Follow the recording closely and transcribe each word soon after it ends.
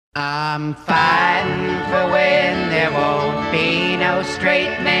I'm fighting for when there won't be no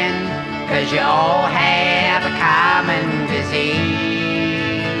straight men, 'cause you all have a common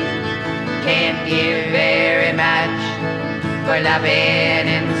disease. Can't give very much for loving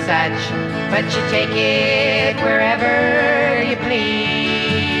and such, but you take it wherever you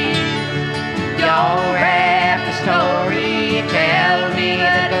please. Y'all rap the story, tell me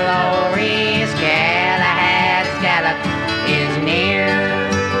the glorious Galahad's gallop is near.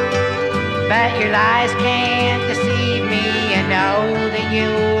 But your lies can't deceive me. I know that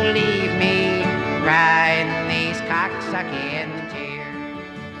you'll leave me crying these cocksucking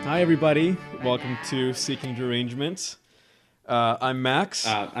tears. Hi, everybody. Welcome to Seeking Derangement. I'm Max.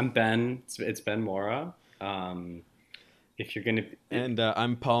 I'm Ben. It's Ben Mora. If you're gonna, and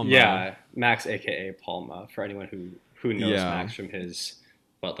I'm Palma. Yeah, Max, aka Palma, for anyone who knows Yeah. Max from his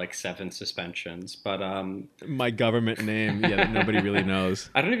 7 suspensions. But My government name, that nobody really knows.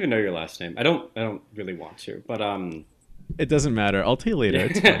 I don't even know your last name. I don't really want to. But It doesn't matter. I'll tell you later.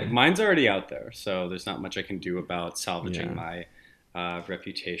 It's fine. mine's already out there, so there's not much I can do about salvaging Yeah. my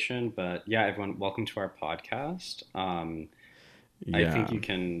reputation. But yeah, everyone, welcome to our podcast. I Yeah. think you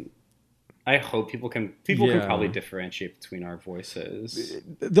can. I hope people can Yeah. probably differentiate between our voices.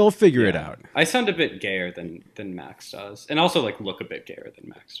 They'll figure it Yeah. out. I sound a bit gayer than Max does, and also look a bit gayer than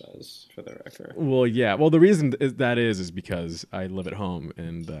Max does, for the record. Well, yeah. Well, the reason is because I live at home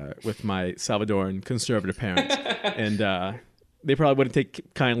and with my Salvadoran conservative parents, and they probably wouldn't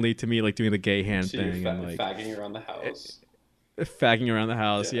take kindly to me doing the gay hand So thing you're and fagging around the house. fagging around the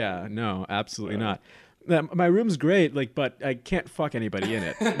house. Yeah. Yeah, no, absolutely not. My room's great, but I can't fuck anybody in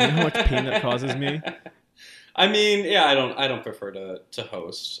it. You know how much pain that causes me? I mean, yeah, I don't prefer to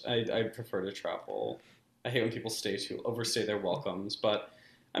host. I prefer to travel. I hate when people overstay their welcomes, but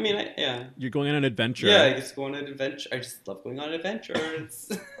I mean, yeah. You're going on an adventure. Yeah, I just go on an adventure. I just love going on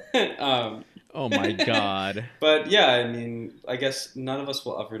adventures. Oh my god. But yeah, I mean, I guess none of us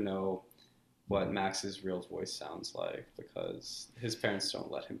will ever know what Max's real voice sounds like because his parents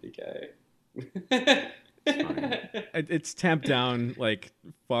don't let him be gay. It's tamped down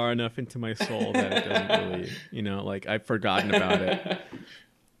far enough into my soul that it doesn't really, I've forgotten about it.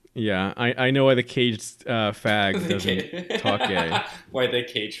 Yeah, I know why the caged fag doesn't talk gay. Why the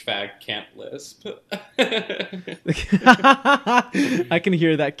cage fag can't lisp. I can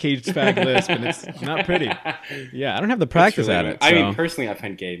hear that caged fag lisp, and it's not pretty. Yeah, I don't have the practice really at it. I so. mean, personally, I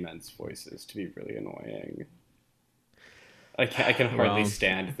find gay men's voices to be really annoying. I can hardly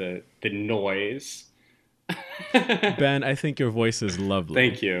stand the noise. Ben, I think your voice is lovely.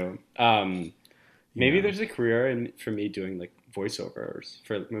 Thank you. Maybe there's a career for me doing voiceovers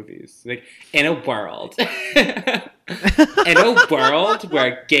for movies. In a world. In a world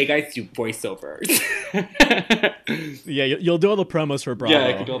where gay guys do voiceovers. Yeah, you'll do all the promos for Bravo. Yeah,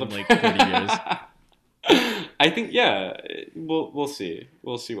 I can do all the in 30 years. I think, yeah, we'll see.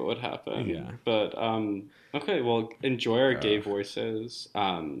 We'll see what would happen. Yeah. But, okay, well, enjoy our gay voices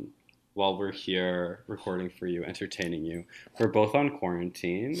while we're here recording for you, entertaining you. We're both on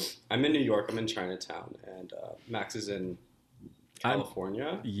quarantine. I'm in New York. I'm in Chinatown. And Max is in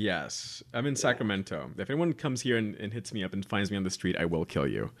California. Yes. I'm in Sacramento. If anyone comes here and hits me up and finds me on the street, I will kill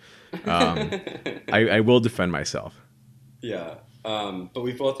you. I will defend myself. Yeah. But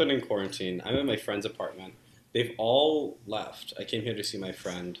we've both been in quarantine. I'm in my friend's apartment. They've all left. I came here to see my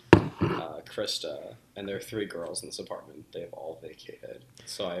friend, Krista, and there are 3 girls in this apartment. They've all vacated.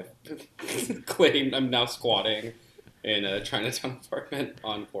 So I've claimed I'm now squatting in a Chinatown apartment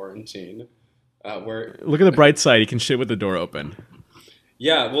on quarantine. Look at the bright side. You can shit with the door open.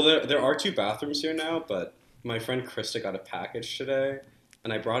 Yeah, well, there are 2 bathrooms here now, but my friend Krista got a package today,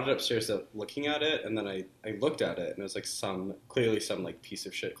 and I brought it upstairs looking at it, and then I looked at it, and it was clearly some piece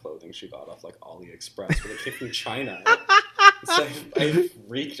of shit clothing she got off AliExpress, but it came from China. So I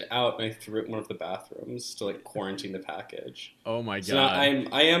freaked out, and I threw it in one of the bathrooms to quarantine the package. Oh my god. So now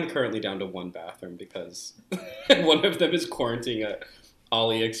I am currently down to 1 bathroom because one of them is quarantining a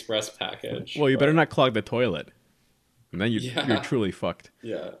AliExpress package. Well, you better not clog the toilet. And then you're truly fucked.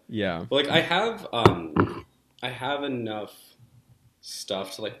 Yeah. Yeah. But I have enough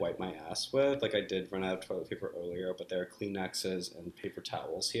stuff to wipe my ass with. I did run out of toilet paper earlier, but there are Kleenexes and paper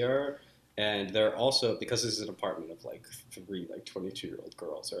towels here. And there are also, because this is an apartment of 3 22-year-old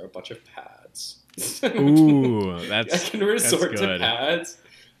girls, there are a bunch of pads. Ooh, I can resort that's to good. pads.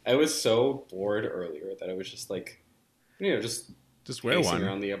 I was so bored earlier that I was just just wear pacing one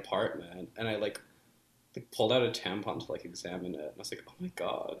around the apartment, and I pulled out a tampon to examine it, and I was like, oh my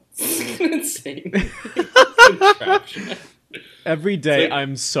god, this is insane contraption. every day.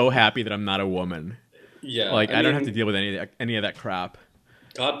 I'm so happy that I'm not a woman. Yeah, I don't have to deal with any of that crap.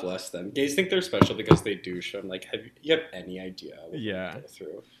 God bless them. Gays think they're special because they douche. I'm like, you have any idea what they go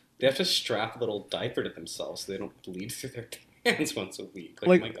through? They have to strap a little diaper to themselves so they don't bleed through their pants once a week.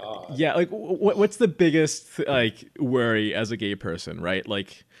 Like, oh my God. Yeah, like, what's the biggest, like, worry as a gay person, right?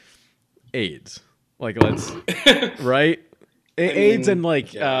 Like, AIDS. Like, let's... right? AIDS and,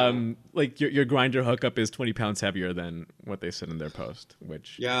 like, like your Grindr hookup is 20 pounds heavier than what they said in their post,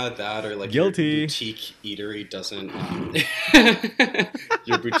 which... Yeah, that or, like, guilty. Your boutique eatery doesn't...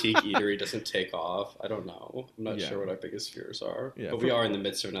 your boutique eatery doesn't take off. I don't know. I'm not sure what our biggest fears are. Yeah, but we are in the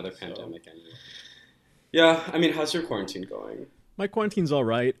midst of another pandemic anyway. Yeah, I mean, how's your quarantine going? My quarantine's all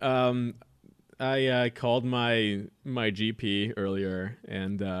right. I called my GP earlier,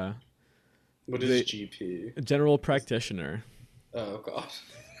 and what is GP? General practitioner. Oh God.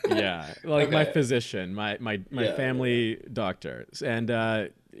 Yeah, like my physician, my family doctor, and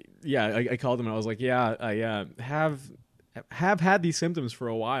I called him and I was like, I have had these symptoms for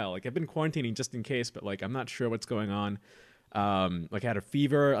a while. Like I've been quarantining just in case, but like I'm not sure what's going on. Like I had a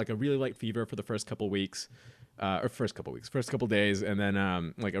fever, like a really light fever for the first couple days, and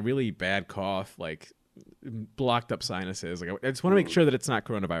then like a really bad cough, like blocked up sinuses. Like I just want to make sure that it's not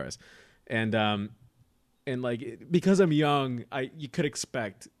coronavirus, and like because I'm young, you could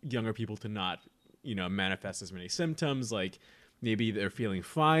expect younger people to not, manifest as many symptoms. Like maybe they're feeling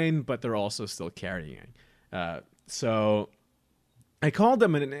fine, but they're also still carrying. So I called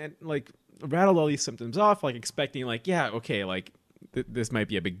them and like rattled all these symptoms off, like expecting like, like this might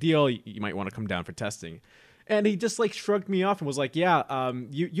be a big deal. You might want to come down for testing. And he just like shrugged me off and was like,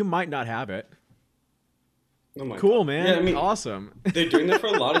 you might not have it. Oh my cool, God. Man. Yeah, I mean, awesome. They're doing that for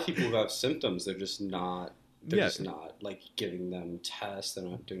a lot of people who have symptoms. They're just not like giving them tests. They're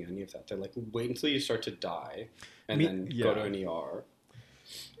not doing any of that. They're like, wait until you start to die and then go to an ER.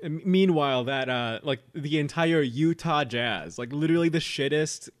 Meanwhile, that like the entire Utah Jazz, like literally the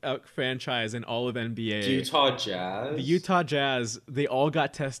shittest franchise in all of NBA. Utah Jazz? The Utah Jazz, they all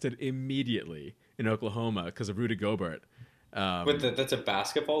got tested immediately in Oklahoma because of Rudy Gobert. But that's a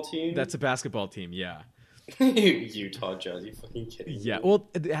basketball team? That's a basketball team, yeah. Utah Jazz, you fucking kidding me? Yeah, well,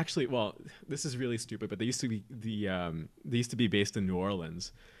 actually, this is really stupid, but they used to be they used to be based in New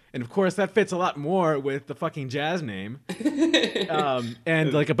Orleans. And of course, that fits a lot more with the fucking Jazz name.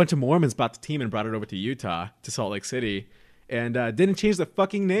 And like a bunch of Mormons bought the team and brought it over to Utah, to Salt Lake City, and didn't change the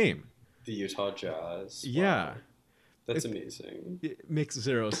fucking name. The Utah Jazz. Yeah. Wow. That's amazing. It makes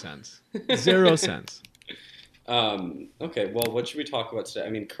zero sense. Zero sense. Okay, well, what should we talk about today? I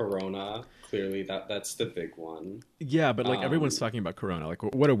mean, Corona. Clearly, that's the big one. Yeah, but like everyone's talking about Corona. Like,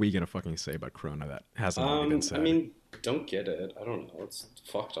 what are we gonna fucking say about Corona that hasn't already been said? I mean, don't get it. I don't know. It's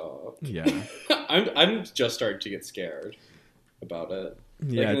fucked up. Yeah. I'm just starting to get scared about it.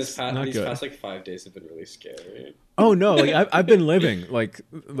 Yeah, like, these past like 5 days have been really scary. Oh no! Like I've been living like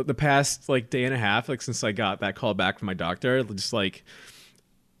the past like day and a half, like since I got that call back from my doctor. Just like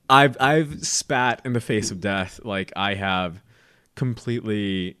I've spat in the face of death. Like I have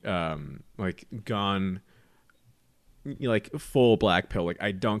completely like gone like full black pill. Like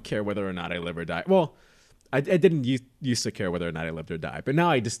I don't care whether or not I live or die. Well, I didn't used to care whether or not I lived or died, but now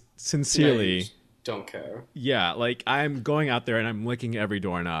I just sincerely don't care. Yeah, like I'm going out there and I'm licking every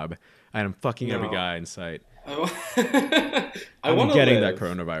doorknob and I'm fucking every guy in sight. I'm getting that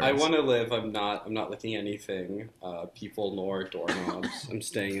coronavirus. I want to live. I'm not licking anything, people nor doorknobs. I'm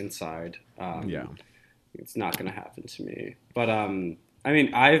staying inside. Yeah. It's not going to happen to me. But, I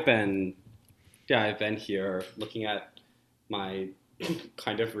mean, I've been here looking at my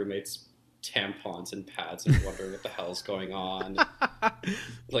kind of roommate's tampons and pads and wondering what the hell's going on.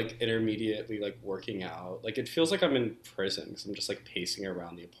 Like, intermediately, like, working out. Like, it feels like I'm in prison because I'm just, like, pacing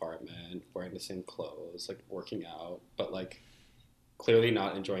around the apartment, wearing the same clothes, like, working out. But, like, clearly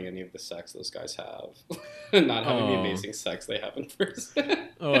not enjoying any of the sex those guys have. Not having the amazing sex they have in prison.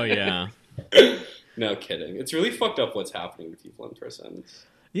 Oh, yeah. No kidding. It's really fucked up what's happening to people in prison.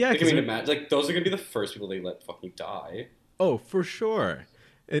 Yeah, I can imagine. Like, those are going to be the first people they let fucking die. Oh, for sure.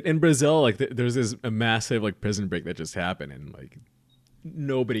 In Brazil, like, there's this a massive, like, prison break that just happened, and, like,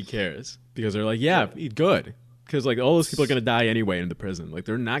 nobody cares. Because they're like, good. Because, like, all those people are going to die anyway in the prison. Like,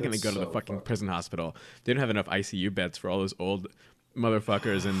 they're not going to go to the fucking prison hospital. They don't have enough ICU beds for all those old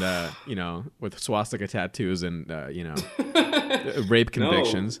motherfuckers and, with swastika tattoos and, rape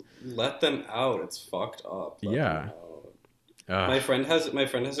convictions. No, let them out. It's fucked up. Let them My friend has a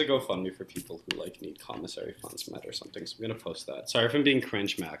GoFundMe for people who like need commissary funds met or something. So I'm gonna post that. Sorry if I'm being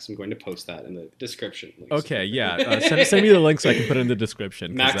cringe, Max. I'm going to post that in the description. Okay, yeah. Send me the link so I can put it in the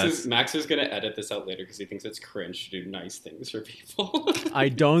description. Max is gonna edit this out later because he thinks it's cringe to do nice things for people. I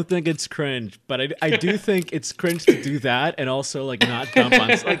don't think it's cringe, but I do think it's cringe to do that and also like not dump on.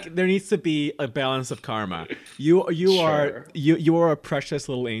 Like there needs to be a balance of karma. You are a precious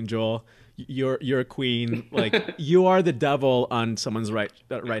little angel. You're a queen. Like you are the devil on someone's right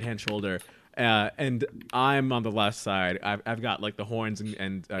hand shoulder, and I'm on the left side. I've got like the horns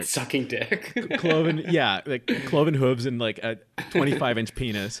and sucking dick, cloven hooves and like a 25-inch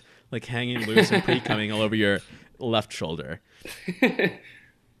penis, like hanging loose and pre-coming all over your left shoulder. Yeah,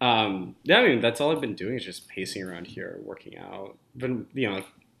 I mean that's all I've been doing is just pacing around here, working out, but like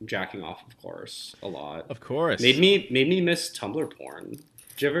jacking off, of course, a lot. Of course, made me miss Tumblr porn.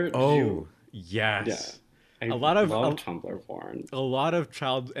 Yes. Yeah. I love Tumblr porn. A lot of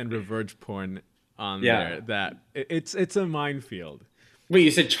child and revenge porn on there that it's a minefield. Wait,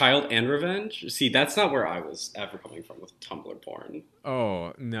 you said child and revenge? See, that's not where I was ever coming from with Tumblr porn.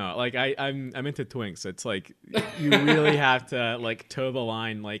 Oh, no. Like I'm into twinks. It's like you really have to like toe the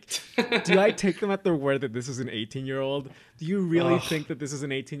line. Like, do I take them at their word that this is an 18-year-old? Do you really think that this is an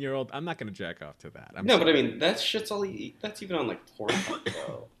 18-year-old? I'm not gonna jack off to that. No, but I mean that's even on like Pornhub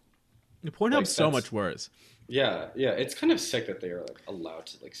though. Pornhub's like, so much worse. Yeah, it's kind of sick that they are like allowed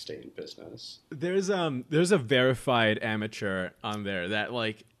to like stay in business. There's a verified amateur on there that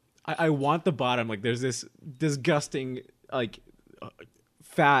like I want the bottom. Like there's this disgusting like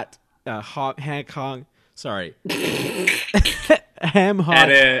fat Hank Kong. Sorry, ham hock.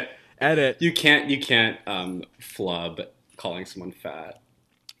 Edit. You can't flub calling someone fat.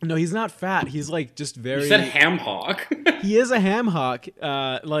 No, he's not fat. He's like just very. You said ham hock. He is a ham hock.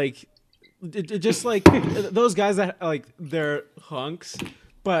 Like. Just like those guys that like they're hunks,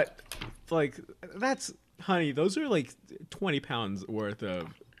 but like that's honey. Those are like 20 pounds worth of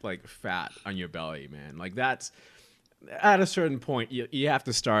like fat on your belly, man. Like that's at a certain point you have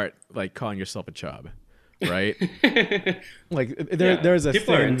to start like calling yourself a chub, right? Like there's a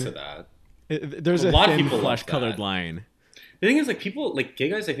people thin, are into that. There's a lot thin of people flesh colored line. The thing is, like people like gay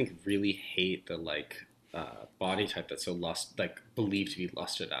guys, I think really hate the like. Body type that's so believed to be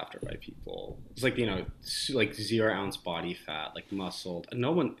lusted after by people. It's like like 0 ounce body fat, like muscled.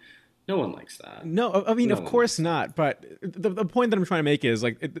 No one likes that. No, I mean of course not. But the point that I'm trying to make is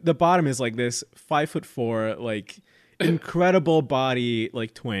like the bottom is like this 5'4" like incredible body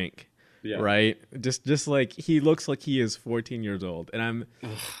like twink, right? Just like he looks like he is 14 years old, and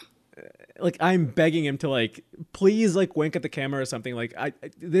I'm begging him to like please like wink at the camera or something. Like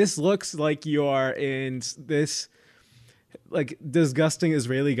this looks like you are in this like disgusting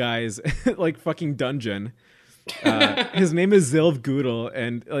Israeli guy's like fucking dungeon. His name is Zilv Gudel,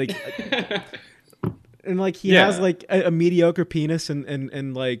 and like he has like a mediocre penis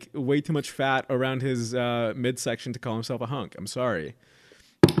and like way too much fat around his midsection to call himself a hunk. I'm sorry.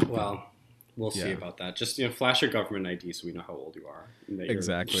 Well, we'll see about that. Just flash your government ID so we know how old you are. And that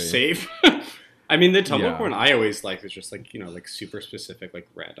exactly. You're safe. I mean, the Tumblr porn I always like is just like like super specific, like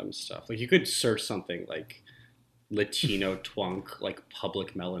random stuff. Like you could search something like Latino twunk, like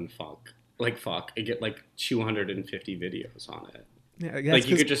public melon funk, like fuck, and get like 250 videos on it. Yeah, like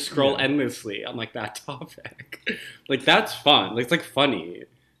you could just scroll endlessly on like that topic. Like that's fun. Like, it's like funny.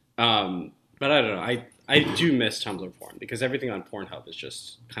 But I don't know. I do miss Tumblr porn because everything on Pornhub is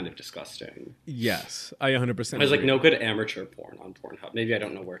just kind of disgusting. Yes, I 100%. There's like no good amateur porn on Pornhub. Maybe I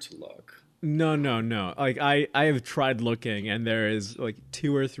don't know where to look. No. Like I have tried looking, and there is like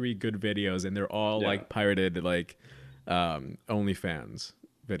 2 or 3 good videos, and they're all like pirated, like OnlyFans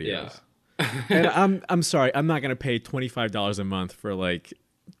videos. Yeah. And I'm sorry, I'm not gonna pay $25 a month for like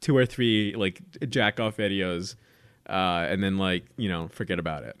 2 or 3 like jack off videos, and then like forget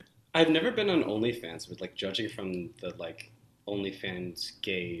about it. I've never been on OnlyFans, but like judging from the like OnlyFans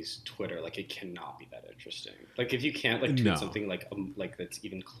gays Twitter, like it cannot be that interesting. Like if you can't like tweet something like that's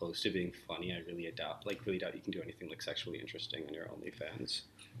even close to being funny, I really doubt you can do anything like sexually interesting on your OnlyFans.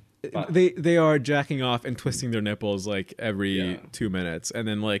 But they are jacking off and twisting their nipples like every 2 minutes, and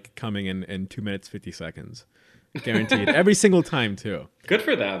then like coming in 2 minutes 50 seconds, guaranteed every single time too. Good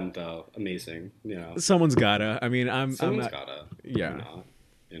for them though, amazing. Someone's gotta. I mean, someone's gotta.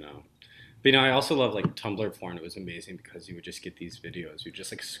 But I also love like Tumblr porn. It was amazing because you would just get these videos. You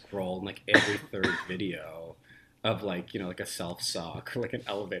just like scroll and like every third video of like, like a self suck or like an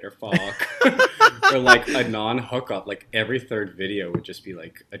elevator fuck or like a non hookup. Like every third video would just be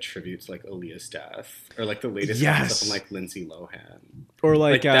like a tribute to like Aaliyah's death or like the latest stuff from like Lindsay Lohan. Or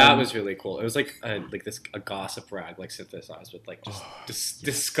like that was really cool. It was like a gossip rag like synthesized with like just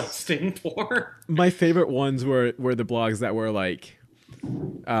disgusting porn. My favorite ones were the blogs that were like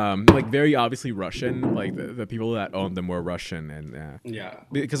very obviously Russian, like the people that owned them were Russian, and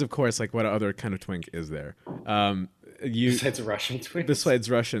because of course, like what other kind of twink is there? Besides Russian twinks.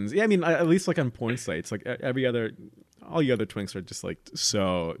 Besides Russians, yeah. I mean, at least like on porn sites, like all the other twinks are just like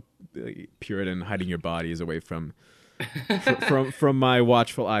so Puritan, hiding your bodies away from my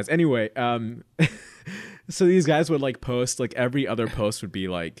watchful eyes. Anyway, so these guys would like post, like every other post would be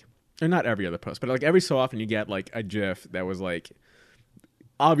like, or not every other post, but like every so often you get like a GIF that was like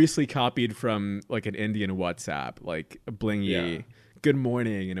obviously copied from like an Indian WhatsApp, like blingy good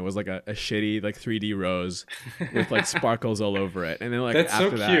morning, and it was like a shitty like 3D rose with like sparkles all over it, and then like that's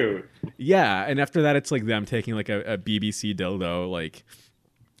after so cute. And after that it's like them taking like a BBC dildo like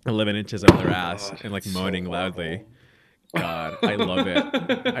 11 inches up their ass and like moaning loudly. God, I love it.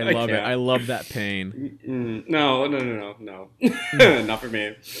 I love it. I love that pain. No. Not for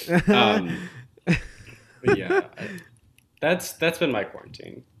me. But yeah, that's been my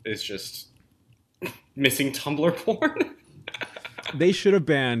quarantine. It's just missing Tumblr porn. They should have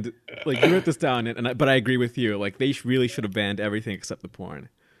banned, like, you wrote this down, but I agree with you. Like, they really should have banned everything except the porn.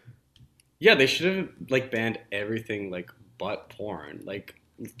 Yeah, they should have like banned everything like but porn. Like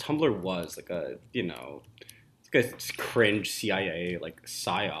Tumblr was like a a cringe CIA like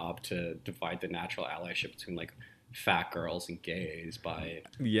psyop to divide the natural allyship between like fat girls and gays by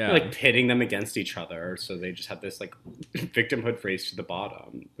like pitting them against each other. So they just had this like victimhood race to the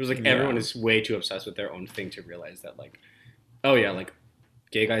bottom. It was like everyone is way too obsessed with their own thing to realize that like, oh yeah, like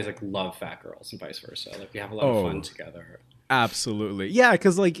gay guys like love fat girls and vice versa. Like we have a lot of fun together. Absolutely. Yeah,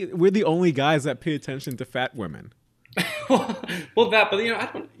 because like we're the only guys that pay attention to fat women. well, that, but I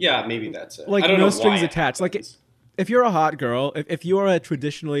don't. Yeah, maybe that's it. Like I don't no know strings attached. Like if you're a hot girl, if you are a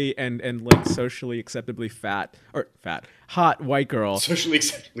traditionally and like socially acceptably hot white girl, socially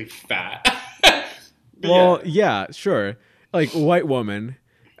acceptably fat. Well, yeah, sure. Like white woman,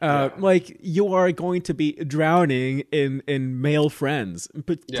 like you are going to be drowning in male friends,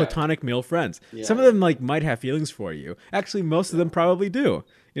 platonic male friends. Yeah. Some of them like might have feelings for you. Actually, most of them probably do.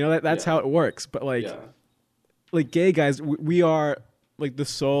 That's how it works. But like gay guys, we are like the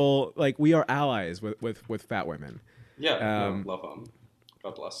soul. Like we are allies with fat women. Yeah, love them.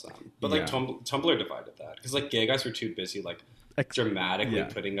 God bless them. But like Tumblr divided that because like gay guys were too busy like dramatically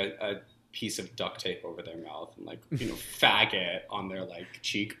putting a piece of duct tape over their mouth and like faggot on their like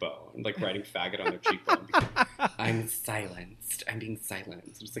cheekbone, like writing faggot on their cheekbone. I'm silenced. I'm being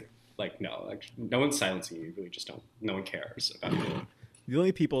silenced. It's like no, like no one's silencing you. You really just don't. No one cares about you. The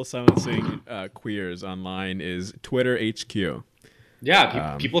only people silencing queers online is Twitter HQ.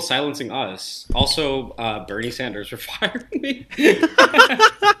 Yeah, people silencing us. Also, Bernie Sanders for firing me.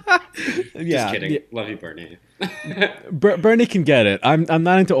 Just kidding. Love you, Bernie. Bernie can get it. I'm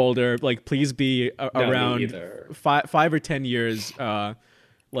not into older. Like, please be around 5 or 10 years,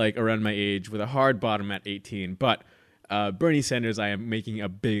 like around my age, with a hard bottom at 18. But Bernie Sanders, I am making a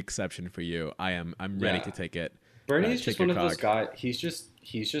big exception for you. I'm ready to take it. Bernie's just one of those guys. He's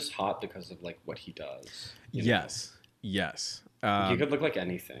just hot because of like what he does. Yes. He could look like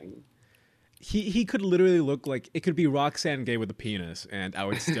anything. He could literally look like it could be Roxanne Gay with a penis, and I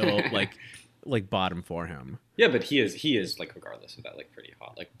would still like bottom for him. Yeah, but he is like regardless of that like pretty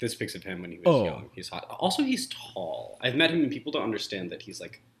hot. Like this pics of him when he was young, he's hot. Also, he's tall. I've met him and people don't understand that he's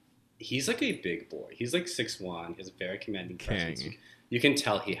like a big boy. He's like 6'1". He has a very commanding presence. You can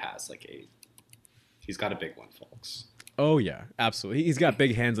tell he has he's got a big one, folks. Oh yeah, absolutely. He's got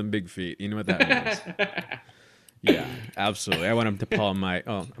big hands and big feet. You know what that means. Yeah, absolutely. I want him to palm my...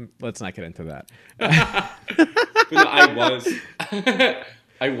 Oh, let's not get into that.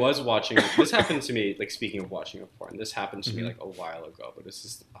 I was watching... This happened to me, like, speaking of watching a porn, this happened to me, like, a while ago, but this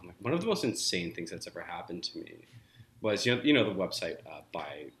is one of the most insane things that's ever happened to me was, the website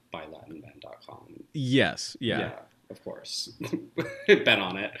bylatinmen.com. Yes, Yeah, of course. Bet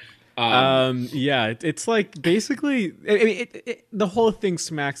on it. It's like basically, I mean, the whole thing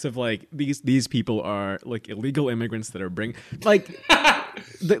smacks of like these people are like illegal immigrants that are like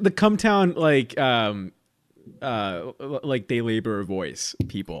the Cumtown like day labor voice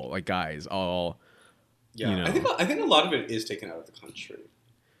people, like guys all. Yeah, I think a lot of it is taken out of the country.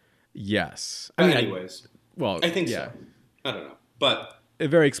 Yes, anyways, I think so. I don't know, but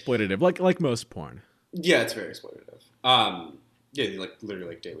very exploitative, like most porn. Yeah, it's very exploitative. Yeah, like literally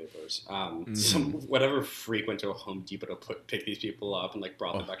like day laborers. Some whatever freak went to a Home Depot to pick these people up and like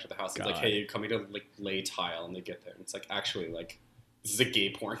brought them back to the house. It's like, hey, you're coming to like lay tile, and they get there, and it's like actually like this is a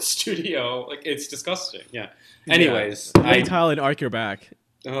gay porn studio. Like it's disgusting. Yeah. Anyways, lay tile and arc your back.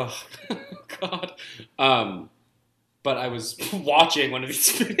 Oh God. But I was watching one of these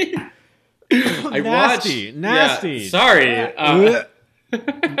videos. Nasty. Yeah, sorry.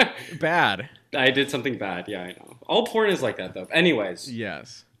 Bad. I did something bad. Yeah, I know. All porn is like that, though. Anyways.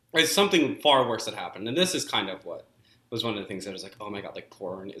 Yes. It's something far worse that happened. And this is kind of what was one of the things that I was like, oh my God, like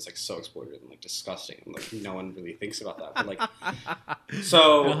porn is like so exploited and like disgusting. And like no one really thinks about that. But like,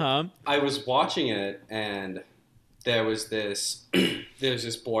 so I was watching it and there was this, there's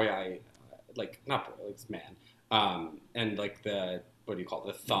this boy like, not boy, like this man. And like what do you call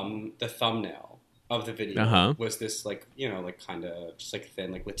it? The thumbnail of the video was this like, you know, like kind of just like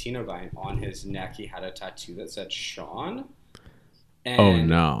thin, like Latino guy, and on his neck he had a tattoo that said Sean. And oh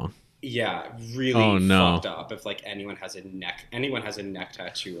no. Yeah, really fucked up. If like anyone has a neck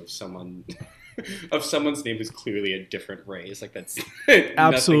tattoo of someone of someone's name who's clearly a different race, like that's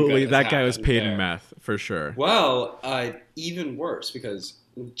absolutely that guy was paid in meth for sure. Well, even worse, because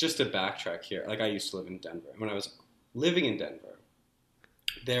just to backtrack here, like I used to live in Denver. When I was living in Denver,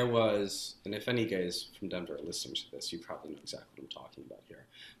 there was, and if any guys from Denver are listening to this, you probably know exactly what I'm talking about here.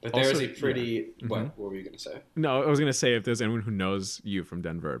 But there was a pretty... Yeah. What were you going to say? No, I was going to say if there's anyone who knows you from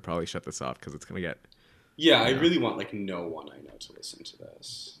Denver, I'd probably shut this off because it's going to get... Yeah, I really want like no one I know to listen to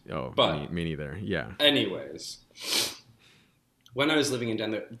this. Oh, but me neither. Yeah. Anyways, when I was living in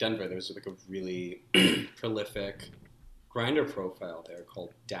Denver, there was like a really prolific Grindr profile there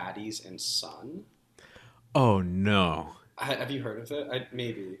called Daddies and Son. Oh, no. Have you heard of it?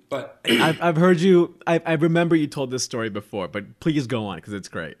 Maybe, but I've heard you. I remember you told this story before, but please go on because it's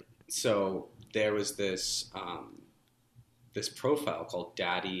great. So there was this this profile called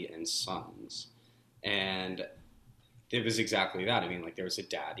Daddy and Sons, and it was exactly that. I mean, like there was a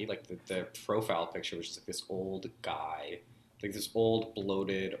daddy, like the profile picture was just like this old guy, like this old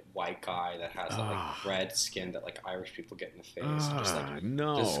bloated white guy that has that like red skin that like Irish people get in the face, just like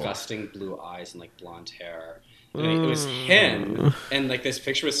disgusting blue eyes and like blonde hair. And it was him, and like this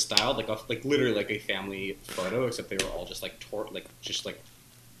picture was styled like literally like a family photo, except they were all just like just like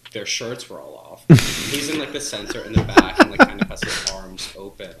their shirts were all off. He's in like the center in the back, and like kind of has his arms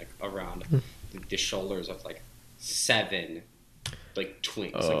open like around the shoulders of like 7 like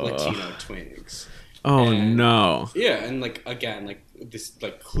twinks, like Latino twinks. Oh no! Yeah, and like again, like this,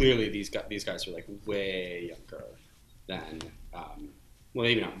 like clearly these guys are like way younger than, well,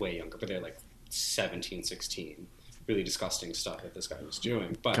 maybe not way younger, but they're like 17, 16. Really disgusting stuff that this guy was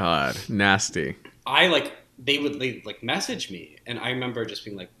doing. But God, nasty. They would message me, and I remember just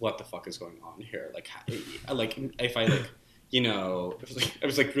being like, "What the fuck is going on here?" Like if I like, you know, I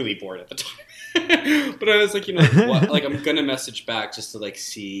was like really bored at the time, but I was like, you know, what? Like I'm gonna message back just to like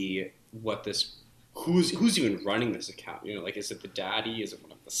see what this. Who's even running this account? You know, like, is it the daddy? Is it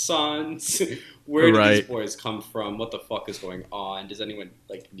one of the sons? Where did these boys come from? What the fuck is going on? Does anyone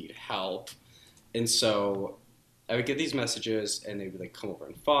like need help? And so I would get these messages, and they would like come over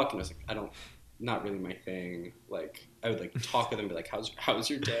and fuck, and I was like, not really my thing. Like, I would like talk to them, and be like, how's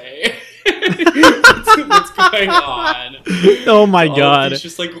your day? what's going on? Oh my God! These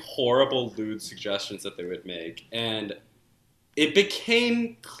just like horrible lewd suggestions that they would make, and it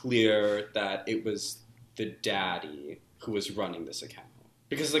became clear that it was the daddy who was running this account,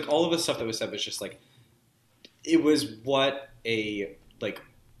 because like all of the stuff that was said was just like, it was what a like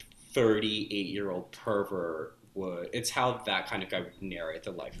 38-year-old pervert would. It's how that kind of guy would narrate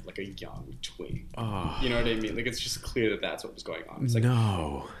the life of like a young twink. You know what I mean? Like it's just clear that that's what was going on. It's like,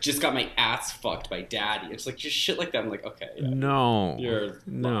 no, just got my ass fucked by daddy. It's like just shit like that. I'm like, okay, yeah, no, you're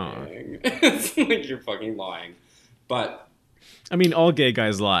lying. It's like you're fucking lying. But I mean, all gay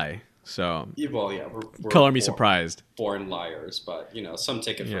guys lie. So well, yeah, we're color me surprised. Born liars, but you know, some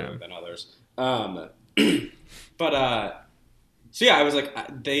take it further than others. So yeah, I was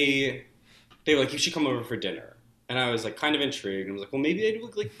like, they were like, you should come over for dinner, and I was like, kind of intrigued, and I was like, well, maybe I'd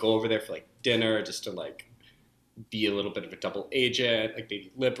like go over there for like dinner just to like be a little bit of a double agent, like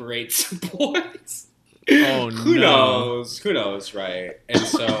maybe liberate some boys. Oh, Who knows, right? And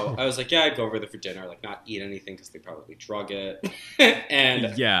so I was like, yeah, I'd go over there for dinner, like not eat anything because they probably drug it.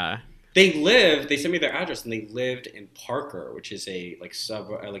 And yeah, they sent me their address, and they lived in Parker, which is a like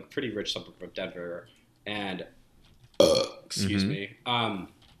pretty rich suburb of Denver. And excuse me.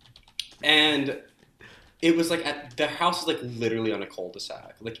 And it was like their house was like literally on a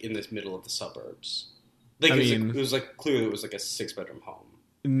cul-de-sac, like in this middle of the suburbs. Like it was like clearly it was like a 6-bedroom home.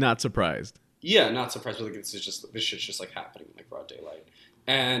 Not surprised. Yeah, not surprised. But like this shit's just like happening like broad daylight.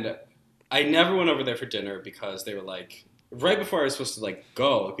 And I never went over there for dinner because they were like, right before I was supposed to like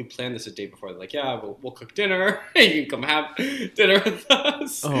go, like we planned this a day before. They're like, yeah, we'll cook dinner. You can come have dinner with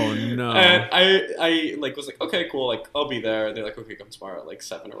us. Oh no! And I like was like, okay, cool. Like I'll be there. And they're like, okay, come tomorrow at like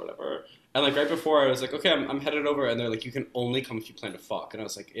 7 or whatever. And like right before I was like, okay, I'm headed over. And they're like, you can only come if you plan to fuck. And I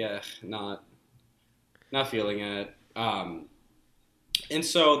was like, yeah, not feeling it. And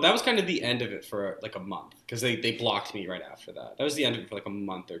so that was kind of the end of it for like a month because they blocked me right after that. That was the end of it for like a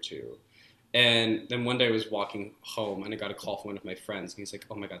month or two. And then one day I was walking home and I got a call from one of my friends. And he's like,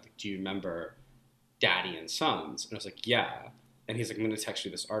 oh my God, like, do you remember Daddy and Sons? And I was like, yeah. And he's like, I'm going to text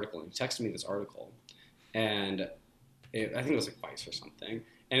you this article. And he texted me this article. And I think it was like Vice or something.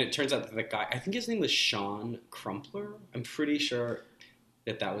 And it turns out that the guy, I think his name was Sean Crumpler. I'm pretty sure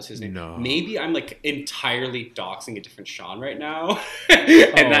that was his name. No. Maybe I'm like entirely doxing a different Sean right now.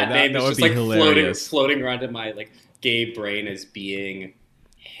 And that name is just like floating around in my like gay brain as being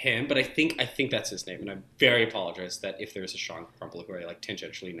him, but I think that's his name, and I very apologize that if there's a Sean Crumple who I like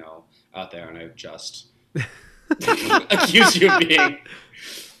tangentially know out there, and I've just accused you of being,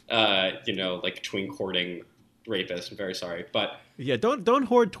 like twink hoarding rapist. I'm very sorry, but yeah, don't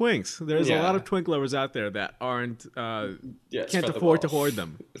hoard twinks. There's a lot of twink lovers out there that aren't can't afford to hoard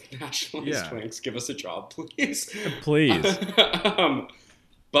them. Nationalized twinks, give us a job, please. Please.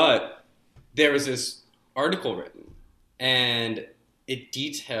 But there was this article written, and it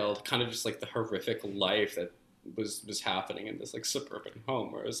detailed kind of just like the horrific life that was happening in this like suburban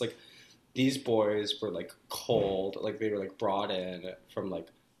home, where it was like these boys were like cold, like they were like brought in from like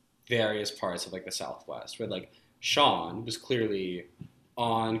various parts of like the Southwest, where like Sean was clearly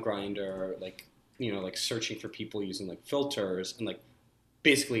on Grindr, like, you know, like searching for people using like filters and like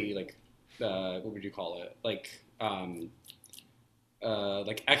basically like what would you call it, like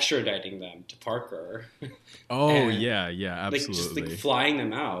extraditing them to Parker. Oh, and, yeah, absolutely. Like, just, like, flying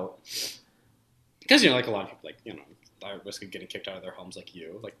them out. Because, you know, like, a lot of people, like, you know, are at risk of getting kicked out of their homes like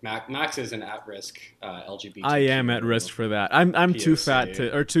you. Like, Max is an at-risk LGBT. I am at risk for that. I'm too fat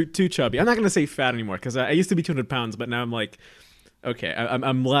or too chubby. I'm not going to say fat anymore, because I used to be 200 pounds, but now I'm like, okay,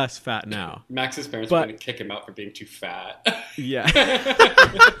 I'm less fat now. Max's parents were going to kick him out for being too fat. Yeah.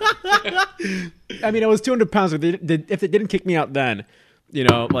 I mean, I was 200 pounds. If they didn't kick me out then, you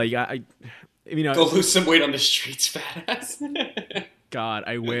know, like, go lose some weight on the streets, fat ass. God,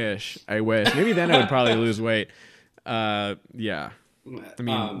 I wish. Maybe then I would probably lose weight. Yeah. I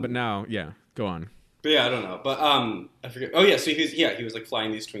mean, but now, yeah, go on. But yeah, I don't know. But I forget. Oh yeah, so he was like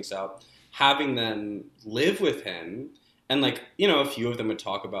flying these twinks out, having them live with him, and like, you know, a few of them would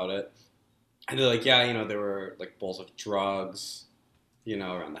talk about it, and they're like, yeah, you know, there were like bowls of drugs, you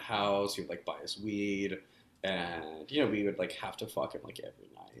know, around the house. He would like buy us weed, and you know, we would like have to fuck him like every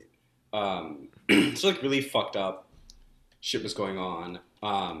night. So like really fucked up shit was going on.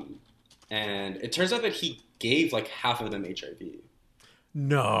 And it turns out that he gave like half of them HIV.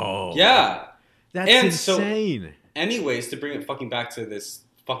 No. Yeah. That's insane. So, anyways, to bring it fucking back to this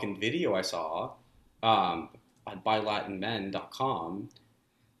fucking video I saw on bylatinmen.com,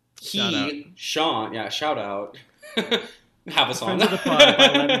 Sean, shout out. Have us on. Friends of the pod, By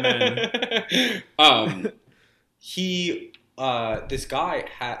Latin Men. This guy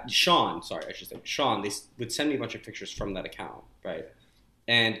Sean, they would send me a bunch of pictures from that account, right?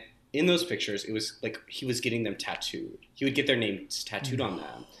 And in those pictures, it was like he was getting them tattooed. He would get their names tattooed on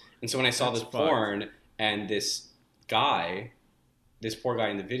them. And so when I saw this porn and this poor guy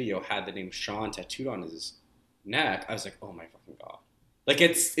in the video had the name Sean tattooed on his neck, I was like, oh my fucking God. Like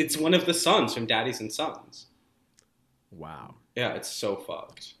it's one of the sons from Daddies and Sons. Wow. Yeah, it's so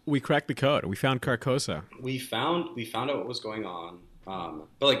fucked. We cracked the code. We found Carcosa. We found out what was going on.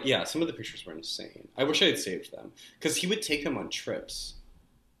 But like, yeah, some of the pictures were insane. I wish I had saved them because he would take them on trips.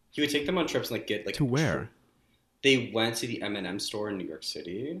 He would take them on trips and like get like to where? They went to the M&M store in New York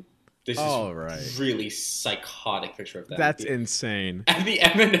City. This is really psychotic picture of that. That's insane. At the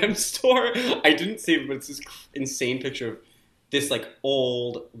M&M store, I didn't save it, but it's this insane picture of this like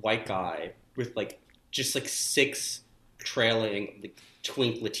old white guy with like just like 6 trailing like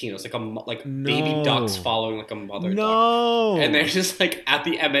twink Latinos, like baby ducks following like a mother duck. And they're just like at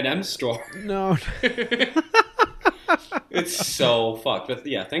the M&M store. No. It's so fucked. But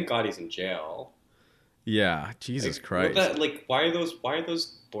yeah, thank God he's in jail. Yeah, Jesus Christ. Why are those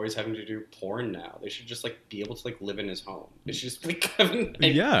boys having to do porn now? They should just like be able to like live in his home. They should just like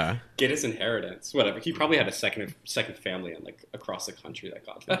get his inheritance. Whatever. He probably had a second family and like across the country that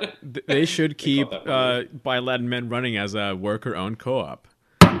got that. They should keep By Latin Men running as a worker-owned co-op.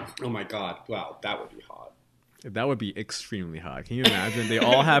 Oh my God! Wow, that would be hot. That would be extremely hot. Can you imagine? They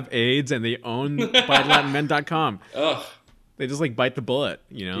all have AIDS and they own ByLatinMen.com. Ugh. They just like bite the bullet,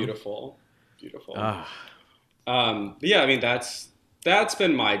 you know? Beautiful. Ah. But yeah, I mean, that's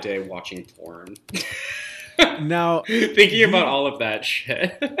been my day watching porn. Now, Thinking about all of that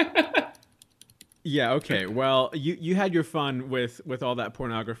shit. yeah, okay. Well, you had your fun with all that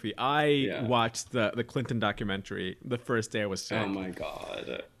pornography. I watched the Clinton documentary the first day I was sick. Oh my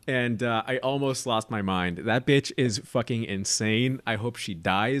god. And I almost lost my mind. That bitch is fucking insane. I hope she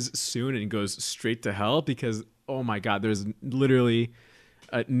dies soon and goes straight to hell because, oh my god, there's literally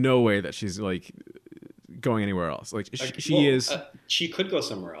no way that she's like going anywhere else. Like she is. She could go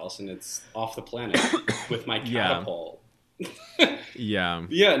somewhere else, and it's off the planet with my catapult. Yeah.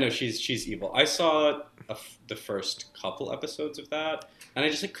 Yeah. No, she's evil. I saw the first couple episodes of that, and I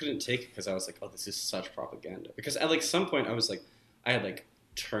just like couldn't take it because I was like, oh, this is such propaganda. Because at like some point, I was like, I had like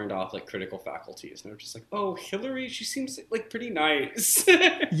turned off like critical faculties, and I was just like, oh, Hillary, she seems like pretty nice.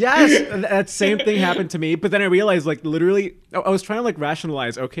 Yes, that same thing happened to me. But then I realized, like, literally, I was trying to like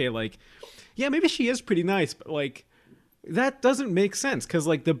rationalize. Okay, like, yeah, maybe she is pretty nice, but like, that doesn't make sense because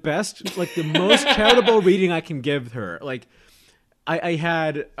like the most charitable reading I can give her, like, I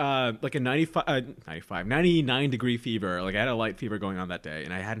had like a 99 degree fever. Like I had a light fever going on that day,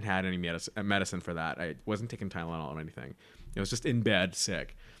 and I hadn't had any medicine for that. I wasn't taking Tylenol or anything. I was just in bed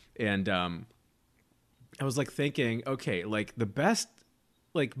sick, and I was like thinking, okay, like the best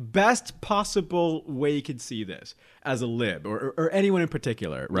possible way you could see this as a lib or anyone in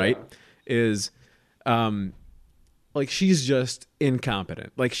particular, right? Yeah. Is like she's just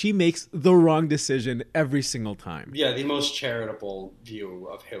incompetent. Like she makes the wrong decision every single time. Yeah, the most charitable view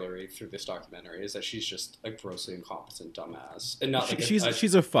of Hillary through this documentary is that she's just a grossly incompetent dumbass, and not like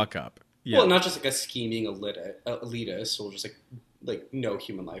she's a fuck up. Yeah. Well, not just like a scheming elitist who will just like no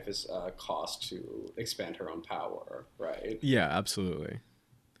human life is cost to expand her own power, right? Yeah, absolutely.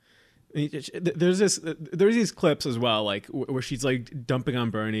 There's these clips as well, like where she's like dumping on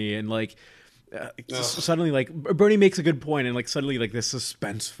Bernie, and like suddenly like Bernie makes a good point, and like suddenly like this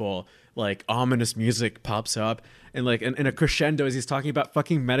suspenseful like ominous music pops up, and like in a crescendo as he's talking about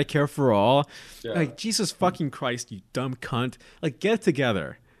fucking Medicare for all. Yeah. Like Jesus fucking Christ, you dumb cunt! Like get it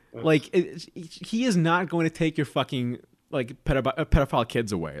together. Like he is not going to take your fucking like pedophile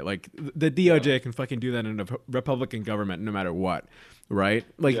kids away. Like the DOJ can fucking do that in a Republican government no matter what, right?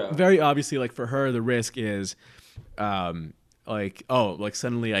 Like very obviously, like for her the risk is like, oh, like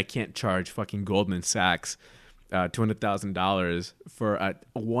suddenly I can't charge fucking Goldman Sachs $200,000 for a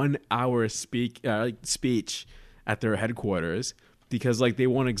 1 hour speech at their headquarters because like they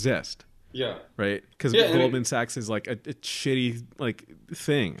won't exist. Yeah. Right? Because Goldman Sachs is like a shitty like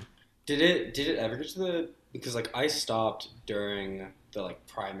thing. Did it ever get to the, because like I stopped during the like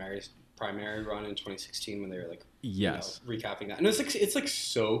primary run in 2016 when they were like recapping that, and it's like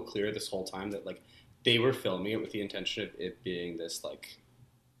so clear this whole time that like they were filming it with the intention of it being this like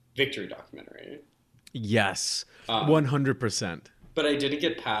victory documentary. Yes, 100%. But I didn't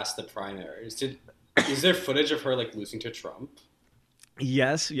get past the primaries. Is there footage of her like losing to Trump?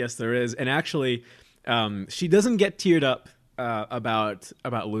 Yes, there is, and actually, she doesn't get teared up about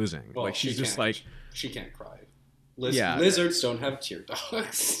losing. Well, like she's just like she can't cry. Lizards don't have tear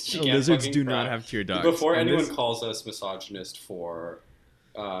ducts. Lizards do not have tear ducts. Before anyone calls us misogynist for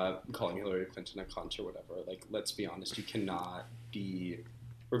calling Hillary Clinton a cunt or whatever, like let's be honest, you cannot be.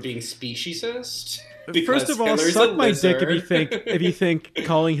 We're being speciesist. First of all, Hillary's suck my dick if you think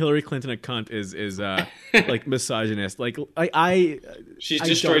calling Hillary Clinton a cunt is like misogynist. Like she's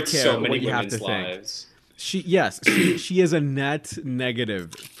destroyed so many women's lives. She is a net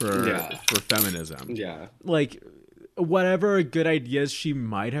negative for feminism. Yeah. Like whatever good ideas she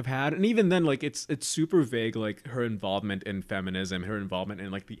might have had, and even then, like it's super vague. Like her involvement in feminism, her involvement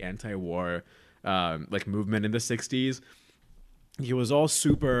in like the anti-war like movement in the 60s. It was all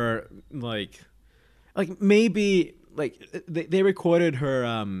super like maybe like they recorded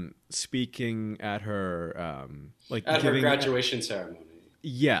her speaking at her like at her graduation ceremony.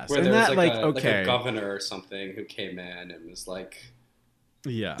 Yes, where and there that was like a governor or something who came in and was like,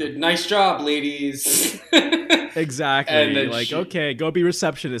 did nice job, ladies. Exactly. And then like, okay, go be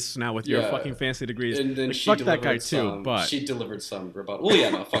receptionists now with your fucking fancy degrees. And then like, fuck that guy too. But she delivered some rebuttal. Well, yeah,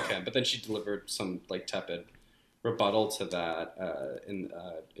 no, fuck him. But then she delivered some like tepid rebuttal to that in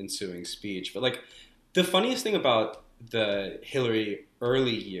ensuing speech. But like, the funniest thing about the Hillary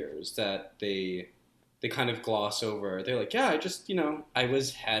early years that they kind of gloss over. They're like, yeah, I just, I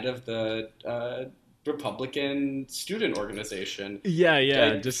was head of the Republican student organization. Yeah.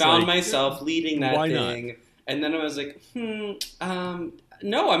 I just found myself leading that thing. Not? And then I was like, no,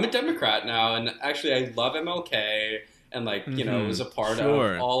 I'm a Democrat now. And actually, I love MLK. And like, was a part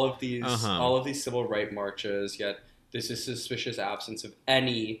of all of these civil rights marches. Yet There's a suspicious absence of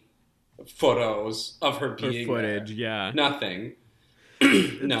any photos of her being or footage. there. Yeah, Nothing.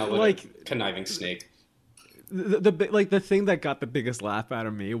 No, like a conniving snake. The thing that got the biggest laugh out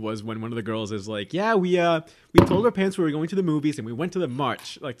of me was when one of the girls is like, "Yeah, we told our parents we were going to the movies and we went to the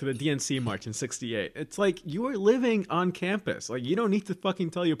march, like to the DNC march in '68." It's like, you are living on campus. Like, you don't need to fucking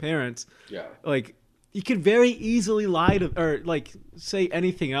tell your parents. Yeah. Like, you could very easily lie to, or like say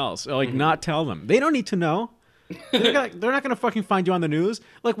anything else, or like not tell them. They don't need to know. They're not gonna fucking find you on the news.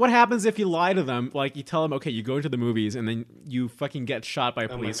 Like, what happens if you lie to them? Like, you tell them, okay, you go to the movies, and then you fucking get shot by a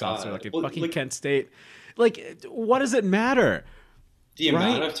police officer, like in fucking Kent State. Like, what does it matter? The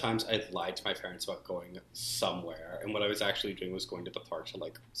amount of times I've lied to my parents about going somewhere, and what I was actually doing was going to the park to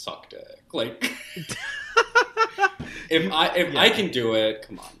like suck dick. Like, if I can do it,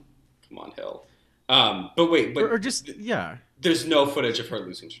 come on, Hill. But wait, or just yeah. There's no footage of her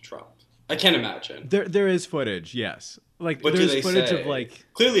losing to Trump. I can't imagine. There is footage, yes. Like, what there's do they footage say? Of like,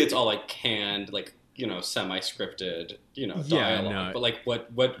 clearly it's all like canned, like, you know, semi-scripted, you know, dialogue. Yeah, no. But like,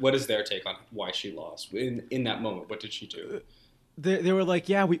 what is their take on why she lost in that moment? What did she do? They were like,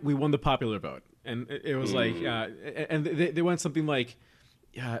 yeah, we won the popular vote, and it was like, and they went something like,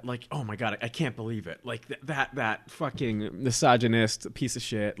 oh my god, I can't believe it, like that fucking misogynist piece of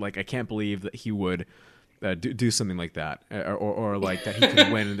shit, like, I can't believe that he would do something like that, or like that he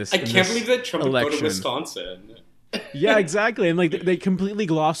could win in this. I can't believe that Trump would go to Wisconsin. Yeah, exactly, and like they completely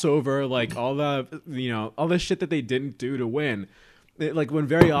gloss over like all the, you know, all the shit that they didn't do to win, like, when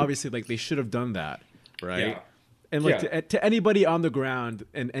very obviously like they should have done that, right? Yeah. And like to anybody on the ground,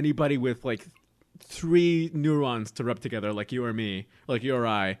 and anybody with like 3 neurons to rub together, like you or me, like you or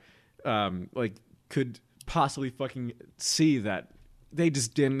I, like, could possibly fucking see that they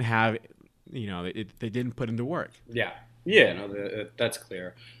just didn't have, you know, they didn't put into work. Yeah, no, that's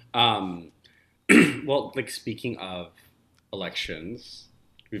clear. Well, like, speaking of elections,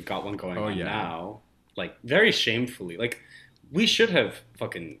 we've got one going on now. Like, very shamefully, like, we should have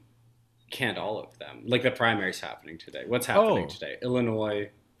fucking canned all of them. Like, the primary's happening today. What's happening today?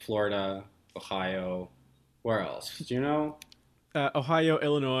 Illinois, Florida, Ohio. Where else? Do you know? Ohio,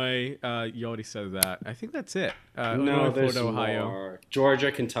 Illinois. You already said that. I think that's it. No, Illinois, there's Florida, Ohio. more.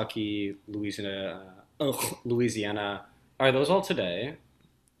 Georgia, Kentucky, Louisiana. Are those all today?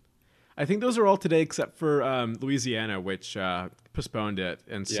 I think those are all today, except for Louisiana, which postponed it,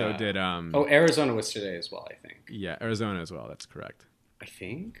 and so did. Arizona was today as well, I think. Yeah, Arizona as well. That's correct. I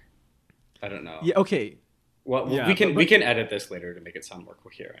think. I don't know. Yeah. Okay. Well, yeah, we can edit this later to make it sound more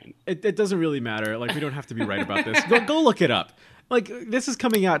coherent. It doesn't really matter. Like, we don't have to be right about this. Go look it up. Like, this is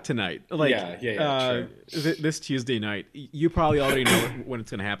coming out tonight. Like, true. This Tuesday night. You probably already know when it's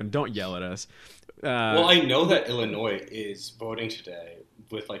going to happen. Don't yell at us. Well, I know that Illinois is voting today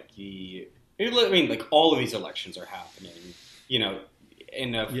with, like, like, all of these elections are happening, you know,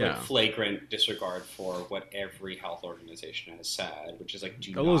 in a like, flagrant disregard for what every health organization has said, which is like,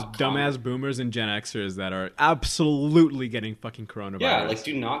 all those dumbass boomers and Gen Xers that are absolutely getting fucking coronavirus. Yeah, like,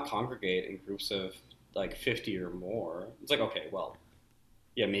 do not congregate in groups of like 50 or more. It's like, okay, well,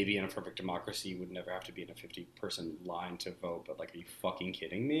 yeah, maybe in a perfect democracy you would never have to be in a 50-person line to vote, but like, are you fucking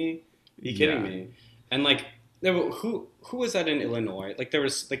kidding me? Are you kidding me? And like, who was that in Illinois? Like, there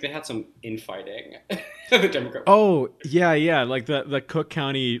was, like, they had some infighting. The Democrat. Oh yeah, like the Cook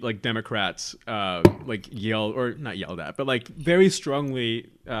County, like, Democrats like yelled, or not yelled at, but like very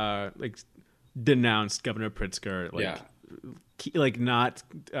strongly like denounced Governor Pritzker, like like not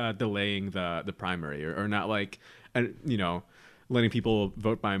delaying the primary, or not, like, you know, letting people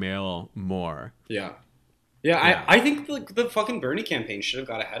vote by mail more. Yeah. I think the fucking Bernie campaign should have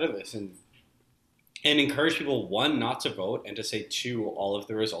got ahead of this and encourage people, 1, not to vote, and to say, 2, all of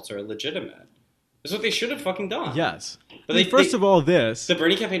the results are illegitimate. That's what they should have fucking done. Yes. But first of all, the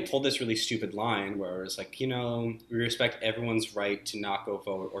Bernie campaign pulled this really stupid line where it's like, you know, we respect everyone's right to not go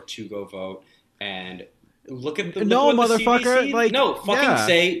vote or to go vote, and look at the motherfucker. CDC, like, no, fucking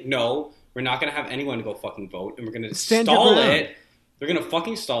say no. We're not gonna have anyone to go fucking vote, and we're gonna Stand stall it. They're gonna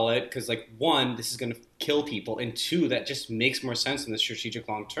fucking stall it because, like, 1, this is gonna kill people, and 2, that just makes more sense in the strategic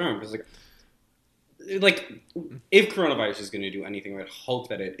long term. Because like, if coronavirus is gonna do anything, I would hope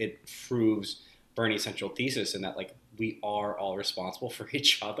that it proves Bernie's central thesis, and that, like, we are all responsible for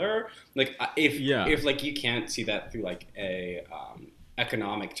each other. Like, if like, you can't see that through, like, a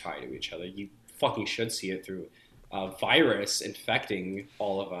economic tie to each other, you fucking should see it through a virus infecting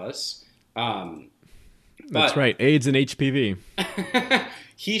all of us. That's right, AIDS and HPV.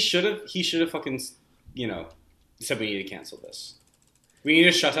 He should have fucking, you know, said we need to cancel this. We need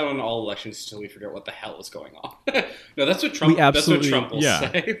to shut down on all elections until we figure out what the hell is going on. No, that's what Trump. That's what Trump will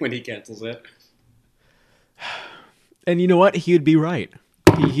say when he cancels it. And you know what? He would be right.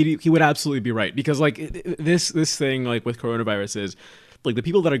 He would absolutely be right, because like this thing like with coronavirus is like the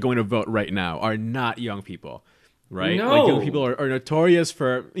people that are going to vote right now are not young people, right? No. Like young people are notorious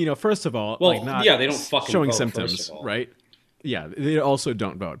for, first of all, Well, like not yeah, they don't fucking showing vote, symptoms, first of all. right? Yeah, they also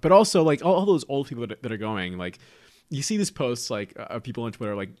don't vote, but also like all those old people that are going, like you see these posts like of people on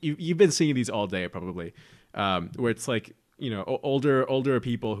Twitter, like you've been seeing these all day probably, where it's like older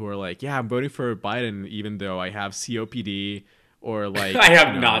people who are like, yeah, I'm voting for Biden even though I have COPD. Or like I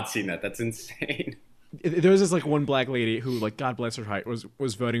have not seen that. That's insane. There was this like one black lady who, like, God bless her heart,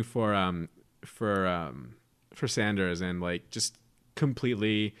 was voting for Sanders, and like just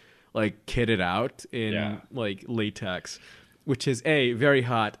completely like kitted out in like latex, which is A, very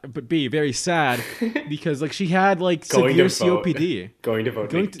hot, but B, very sad because like she had like severe COPD. Going to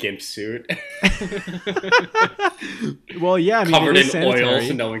vote in a gimp suit. Well, yeah, I mean, covered in sanitary. oil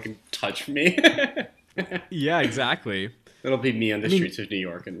so no one can touch me. Yeah, exactly. It'll be me on the streets of New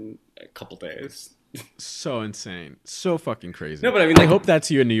York in a couple days. So insane, so fucking crazy. No, but I mean, like, I hope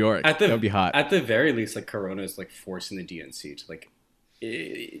that's you in New York. That would be hot. At the very least, like, Corona is like forcing the DNC to like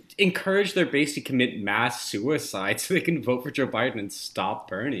encourage their base to commit mass suicide so they can vote for Joe Biden and stop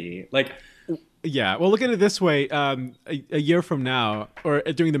Bernie. Like, yeah. Well, look at it this way: a year from now, or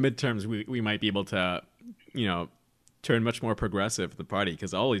during the midterms, we might be able to, turn much more progressive the party,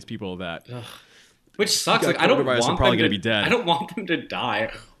 because all these people that. Which sucks. Like, I don't want them probably gonna be dead. I don't want them to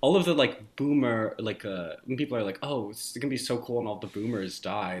die. All of the like boomer, like when people are like, "Oh, it's gonna be so cool," and all the boomers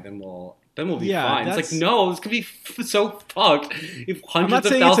die, then we'll be fine. It's like, no, it's gonna be so fucked if hundreds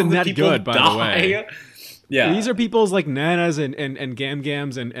of thousands of people good, by die. the way. Yeah, these are people's like nanas and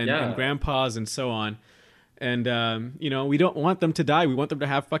gams and grandpas and so on. And, we don't want them to die. We want them to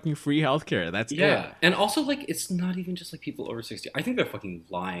have fucking free healthcare. That's it. And also, like, it's not even just like people over 60. I think they're fucking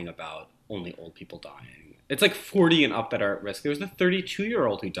lying about only old people dying. It's like 40 and up that are at risk. There was a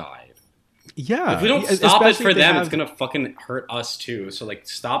 32-year-old who died. Yeah. If we don't stop it for them, it's going to fucking hurt us too. So, like,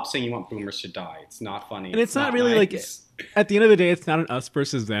 stop saying you want boomers to die. It's not funny. And it's not really nice. like, at the end of the day, it's not an us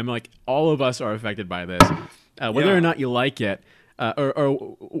versus them. Like, all of us are affected by this. Whether or not you like it. Or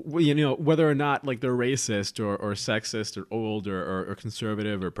whether or not like they're racist or sexist or old or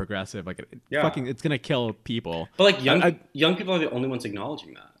conservative or progressive, like it's gonna kill people. But like young people are the only ones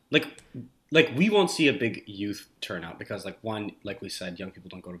acknowledging that. Like we won't see a big youth turnout because like one, like we said, young people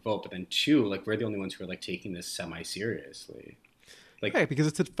don't go to vote. But then two, like we're the only ones who are like taking this semi-seriously. Like, right, because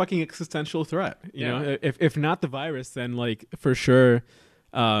it's a fucking existential threat. You know, if not the virus, then like for sure.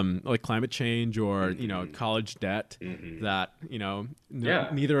 Like climate change or college debt that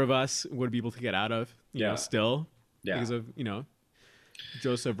neither of us would be able to get out of still because of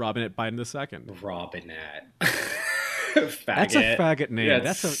Joseph Robinette Biden II. Robinette. That's a faggot name. Yeah,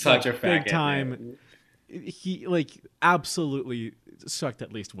 that's such a faggot big time name. He like absolutely sucked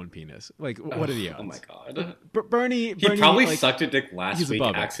at least one penis. Like, what are the odds? Oh my god, Bernie probably like, sucked a dick last week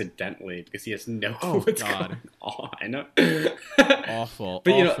accidentally because he has no clue what's going on. Awful.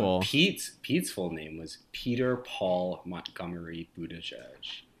 But awful. Pete's full name was Peter Paul Montgomery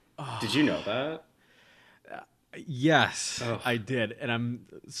Buttigieg. Did you know that? Yes, I did, and I'm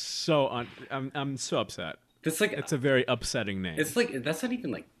so upset. It's a very upsetting name. It's like that's not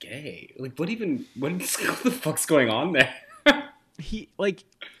even like gay. Like what the fuck's going on there?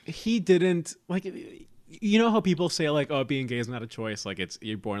 he didn't like, how people say like, oh, being gay is not a choice, like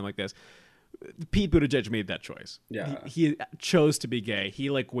you're born like this. Pete Buttigieg made that choice. Yeah. He chose to be gay. He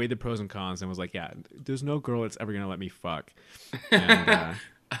like weighed the pros and cons and was like, yeah, there's no girl that's ever gonna let me fuck. And,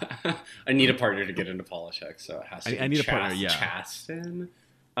 I need a partner to get into politics, so it has to be I need a partner, Chasten.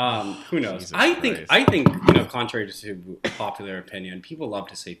 Who knows? Jesus I Christ. think contrary to popular opinion, people love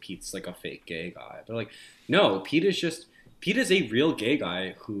to say Pete's like a fake gay guy. They're like, no, Pete is a real gay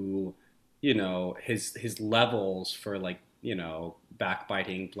guy who, his levels for like,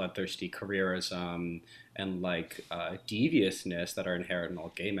 backbiting, bloodthirsty careerism, and like deviousness that are inherent in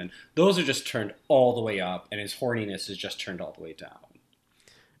all gay men, those are just turned all the way up, and his horniness is just turned all the way down.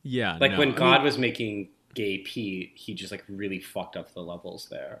 Yeah. Like when God was making gay Pete, he just like really fucked up the levels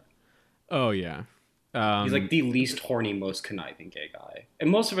there. Oh yeah. He's like the least horny, most conniving gay guy. And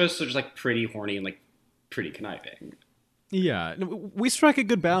most of us are just like pretty horny and like pretty conniving. Yeah. We strike a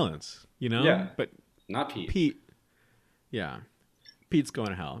good balance, Yeah. But not Pete. Pete's going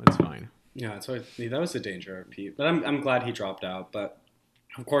to hell. It's fine. Yeah, that was the danger of Pete. But I'm glad he dropped out. But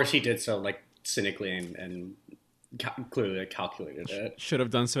of course he did so like cynically and clearly calculated it. Should have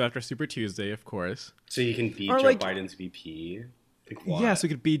done so after Super Tuesday, of course. So he can beat Or Joe like- Biden's VP. Yeah, so it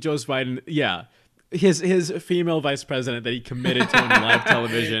could be Joe Biden. Yeah. his female vice president that he committed to on live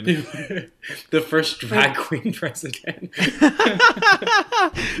television. The first drag queen president.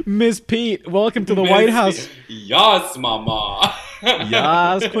 Miss Pete, welcome to the White House. Yes, mama.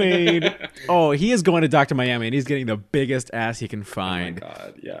 Yes, queen. Oh, he is going to Dr. Miami, and he's getting the biggest ass he can find. Oh my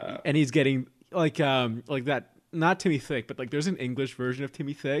god, yeah. And he's getting like that, not Timmy Thick, but like there's an English version of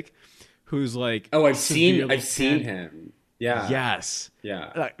Timmy Thick who's like, oh, I've seen him. Yeah. Yes.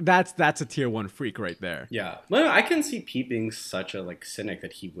 Yeah. That's a tier 1 freak right there. Yeah. Well, I can see Pete being such a like cynic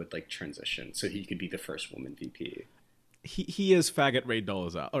that he would like transition so he could be the first woman VP. He is faggot Ray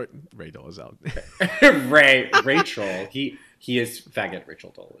Dolezal, or Ray Dolezal. Rachel. He is faggot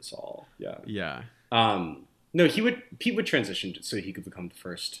Rachel Dolezal. Yeah. Yeah. No, Pete would transition so he could become the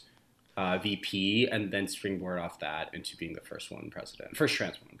first VP and then springboard off that into being the first trans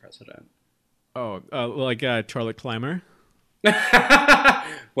woman president. Oh, like Charlotte Clymer.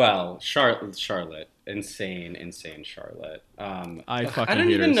 Well, Charlotte, insane Charlotte. I fucking don't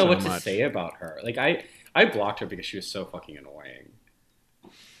hate even her know so what much. to say about her. Like I blocked her because she was so fucking annoying.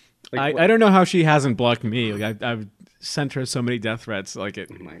 Like, I don't know how she hasn't blocked me. Like I've sent her so many death threats. Like it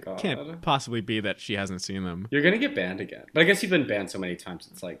oh my god, can't possibly be that she hasn't seen them. You're gonna get banned again. But I guess you've been banned so many times.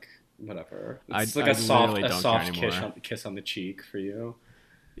 It's like whatever. It's like I a soft literally don't care anymore. kiss on the cheek for you.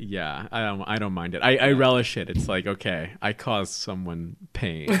 Yeah, I don't mind it. I relish it. It's like, okay, I caused someone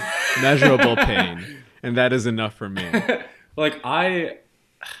pain, measurable pain, and that is enough for me. Like I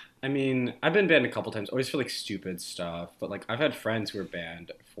mean, I've been banned a couple times, always for like stupid stuff. But like I've had friends who were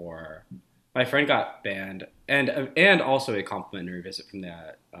banned for. My friend got banned, and also a complimentary visit from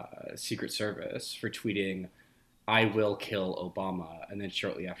the Secret Service for tweeting, "I will kill Obama," and then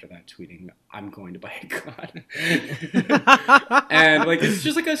shortly after that, tweeting, "I'm going to buy a gun." And like it's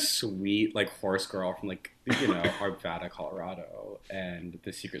just like a sweet like horse girl from like Arvada, Colorado, and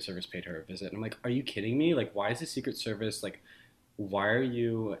the Secret Service paid her a visit. And I'm like, are you kidding me? Like, why is the Secret Service like? Why are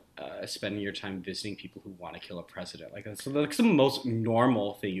you spending your time visiting people who want to kill a president? Like that's like the most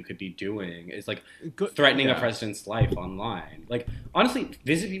normal thing you could be doing is like threatening a president's life online. Like honestly,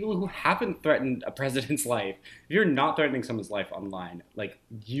 visit people who haven't threatened a president's life. If you're not threatening someone's life online, like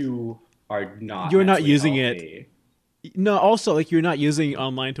you're not using healthy. it. No, also like you're not using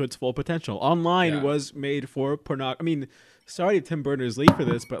online to its full potential. Online was made for pornography. I mean, sorry to Tim Berners-Lee for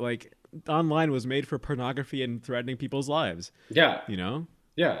this, but like online was made for pornography and threatening people's lives. Yeah.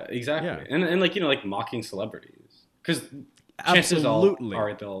 Yeah, exactly. Yeah. And like like mocking celebrities because chances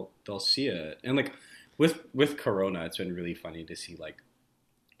are they'll see it. And like with Corona, it's been really funny to see like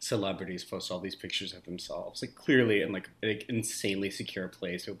celebrities post all these pictures of themselves, like clearly in like an insanely secure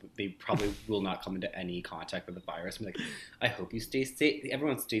place where they probably will not come into any contact with the virus. I'm like, I hope you stay safe.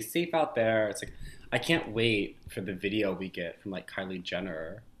 Everyone stay safe out there. It's like I can't wait for the video we get from like Kylie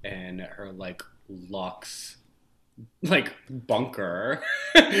Jenner and her like Lux like bunker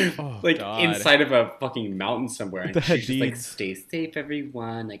like God. inside of a fucking mountain somewhere, and she's just like, Hadid. stay safe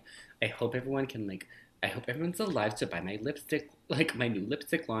everyone, like I hope everyone can like I hope everyone's alive to buy my lipstick, like my new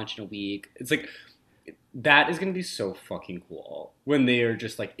lipstick launch in a week. It's like that is gonna be so fucking cool when they are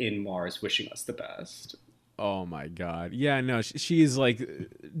just like in Mars wishing us the best. Oh my god. Yeah, no, she's like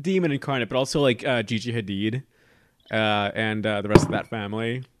demon incarnate, but also like Gigi Hadid and the rest of that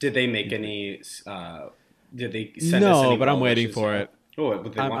family. Did they make any did they send us No, any but I'm waiting well-wishes for yet? it. Oh,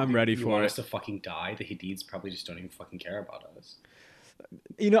 but I'm ready for want it. us to fucking die? The Hadids probably just don't even fucking care about us.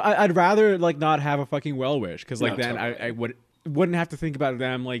 I'd rather like not have a fucking well wish because like No, then totally. I wouldn't have to think about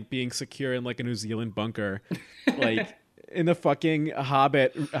them like being secure in like a New Zealand bunker, like in the fucking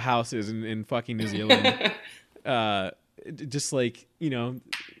Hobbit houses in fucking New Zealand, just like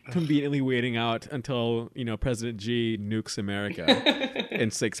conveniently waiting out until President G nukes America in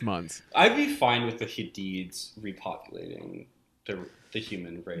 6 months. I'd be fine with the Hadids repopulating the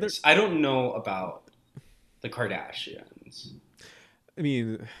human race. I don't know about the Kardashians. I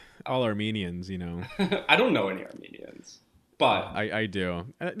mean, all Armenians, I don't know any Armenians, but I do.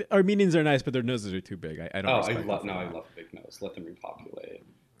 Armenians are nice, but their noses are too big. I don't. I respect them love for I that. love a big nose. Let them repopulate.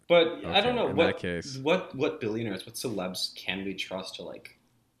 But I don't know in what that case. what billionaires, what celebs can we trust to like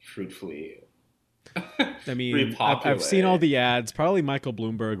fruitfully? I mean, repopulate? I've seen all the ads. Probably Michael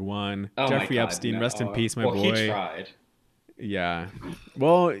Bloomberg won. Oh my Jeffrey God, Epstein, no. rest in peace, my boy. He tried. Yeah.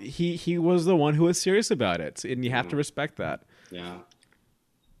 Well, he was the one who was serious about it, and you have to respect that. Yeah.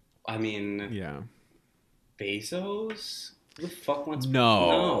 I mean, Yeah. Bezos? Who the fuck wants?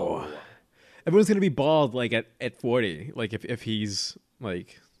 No. Everyone's gonna be bald like at 40. Like if he's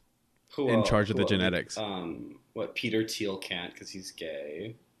like in charge of the genetics. What Peter Thiel can't because he's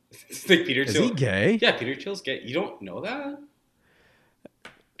gay. It's like Peter Is Thiel. he gay? Yeah, Peter Thiel's gay. You don't know that?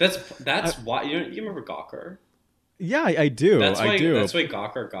 That's why you remember Gawker? Yeah, I do. I do. That's why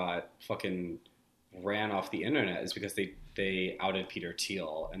Gawker got fucking ran off the internet, is because they outed Peter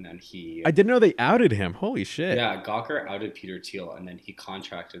Thiel, and then he. I didn't know they outed him. Holy shit. Yeah, Gawker outed Peter Thiel, and then he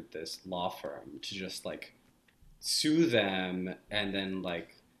contracted this law firm to just like sue them, and then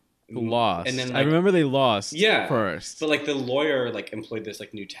like lost. And then I remember they lost. Yeah, first. But like the lawyer like employed this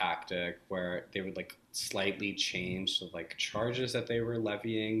like new tactic where they would like slightly change the like charges that they were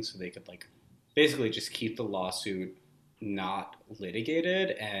levying, so they could like basically just keep the lawsuit not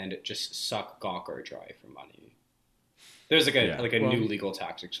litigated and just suck Gawker dry for money. There's like a new legal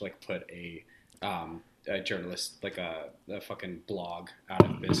tactic to like put a journalist, like a fucking blog, out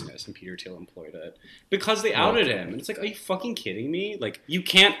of business, and Peter Thiel employed it because they outed him. And it's like, are you fucking kidding me? Like, you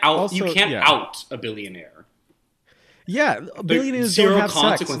can't out out a billionaire. Yeah, billionaires don't have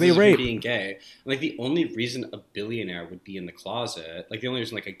sex. They rape. Being gay. Like, the only reason a billionaire would be in the closet, like the only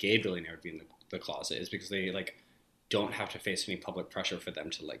reason like a gay billionaire would be in the closet, is because they like don't have to face any public pressure for them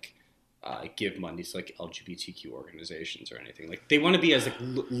to like give money to like LGBTQ organizations or anything. Like, they want to be as like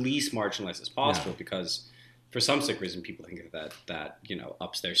least marginalized as possible, because for some sick reason people think that you know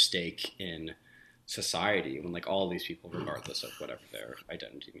ups their stake in society, when like all these people, regardless of whatever their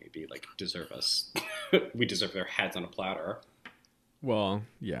identity may be, like deserve us. We deserve their heads on a platter. Well,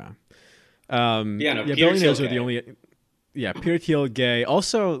 yeah. Billionaires are the only. Yeah, Peter Thiel gay.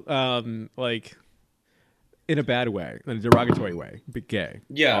 Also, like, in a bad way, in a derogatory way, but gay.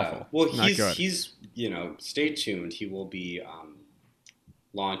 Yeah. Awful. Well, Not he's stay tuned. He will be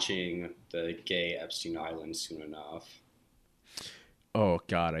launching the gay Epstein Island soon enough. Oh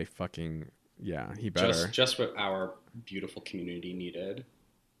God, he better. Just what our beautiful community needed.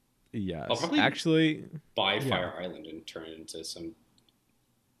 Yes. I'll probably actually buy Fire Island and turn it into some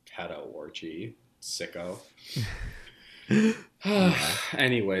pedo orgy. Sicko.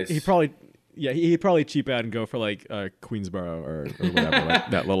 Anyways. He'd probably cheap out and go for like Queensboro or whatever,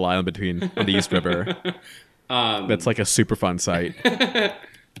 like that little island between on the East River. That's like a super fun site. But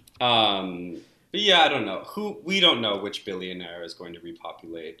yeah, I don't know. We don't know which billionaire is going to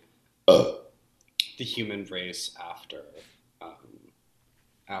repopulate the human race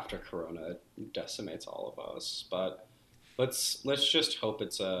after Corona decimates all of us. But let's just hope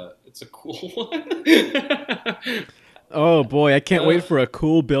it's a cool one. Oh boy, I can't wait for a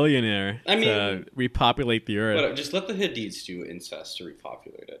cool billionaire to repopulate the earth. Whatever, just let the Hadids do incest to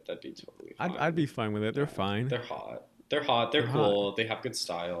repopulate it. That'd be totally fine. I'd be fine with it. They're fine. They're hot. They're cool. Hot. They have good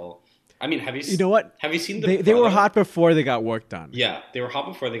style. I mean, you know what? Have you seen they were hot before they got work done. Yeah, they were hot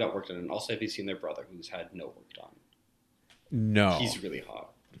before they got work done. And also, have you seen their brother, who's had no work done? No. He's really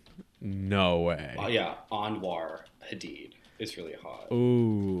hot. No way. Yeah, Anwar Hadid is really hot.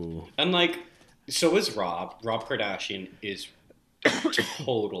 Ooh. And like, so is Rob. Rob Kardashian is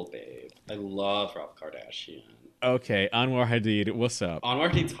total babe. I love Rob Kardashian. Okay, Anwar Hadid, what's up?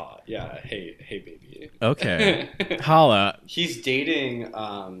 Anwar Hadid's hot. Yeah, hey baby. Okay. Holla. He's dating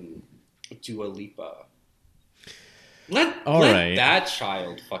Dua Lipa. Let that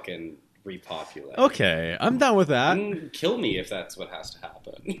child fucking repopulate. Okay, I'm down with that. And kill me if that's what has to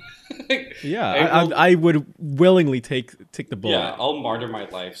happen. Yeah, I would willingly take the bullet. Yeah, I'll martyr my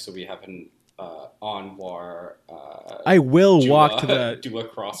life so we have an Anwar. I will walk to the Dua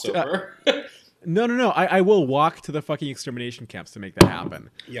crossover. No. I will walk to the fucking extermination camps to make that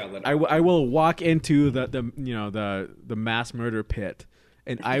happen. Yeah, I will walk into the mass murder pit,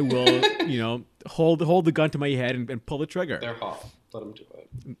 and I will hold the gun to my head and pull the trigger. They're hot. Let them do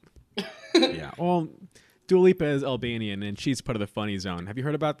it. Yeah. Well, Dua Lipa is Albanian, and she's part of the funny zone. Have you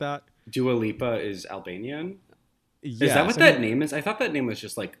heard about that? Dua Lipa is Albanian? Yes, is that what that name is? I thought that name was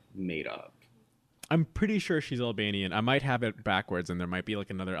just like made up. I'm pretty sure she's Albanian. I might have it backwards, and there might be like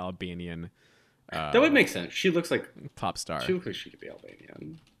another Albanian. That would make sense. She looks like pop star. She looks like she could be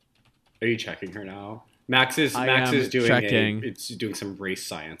Albanian. Are you checking her now? Max is doing some race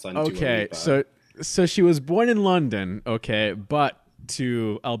science on Dua Lipa. Okay, so she was born in London, okay, but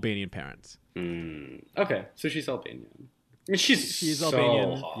to Albanian parents. Okay, so she's Albanian. I mean, she's so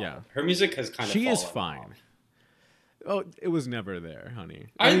Albanian. Hot. Yeah, her music has kind of. She is fine. Off. Oh, it was never there, honey.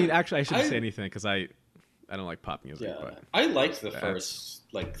 I mean, actually, I shouldn't say anything because I don't like pop music. Yeah, but I liked the first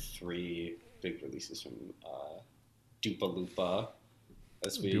like 3 big releases from Dupa Lupa,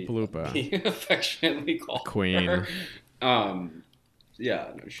 as we affectionately call Queen. her.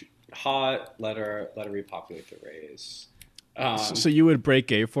 Yeah, no, hot. Let her repopulate the race. So you would break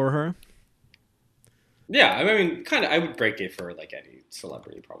gay for her? Yeah, I mean, kind of. I would break gay for like any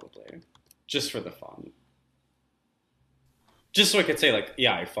celebrity, probably, just for the fun. Just so I could say, like,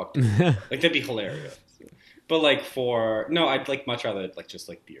 yeah, I fucked her. Like, that'd be hilarious. But like no, I'd like much rather like just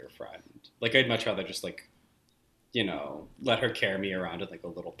like be her friend. Like I'd much rather just like, let her carry me around in like a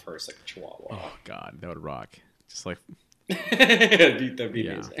little purse like a chihuahua. Oh God, that would rock. Just like That'd be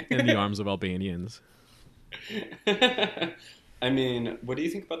amazing. in the arms of Albanians. I mean, what do you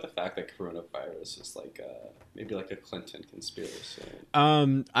think about the fact that coronavirus is like maybe like a Clinton conspiracy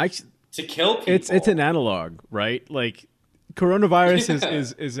to kill people? It's an analog, right? Like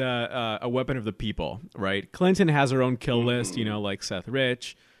coronavirus is a weapon of the people, right? Clinton has her own kill list, like Seth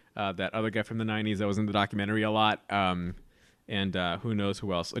Rich, that other guy from the 90s that was in the documentary a lot, and who knows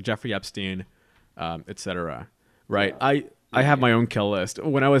who else, Jeffrey Epstein, etc. Right? Yeah. I have my own kill list.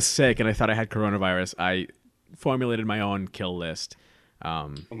 When I was sick and I thought I had coronavirus, I formulated my own kill list.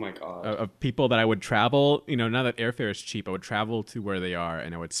 Oh my God. Of people that I would travel, now that airfare is cheap, I would travel to where they are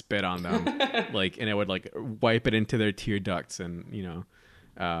and I would spit on them, and I would like wipe it into their tear ducts and, game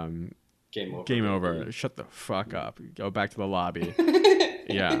over. Shut the fuck up. Go back to the lobby.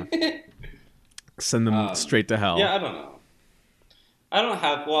 Yeah. Send them straight to hell. Yeah, I don't know. I don't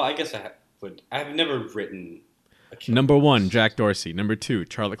have, well, I guess I've never written a kill Number list. 1, Jack Dorsey. Number 2,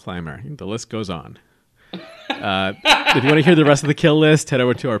 Charlotte Clymer. The list goes on. If you want to hear the rest of the kill list, head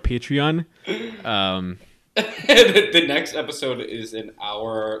over to our Patreon. The next episode is an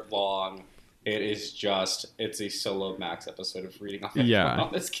hour long. It's a solo Max episode of reading off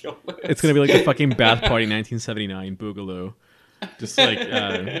on this kill list. It's going to be like a fucking Bath Party 1979 Boogaloo. Just like,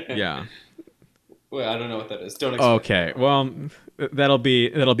 yeah. Well, I don't know what that is. Don't explain. Okay, well, that'll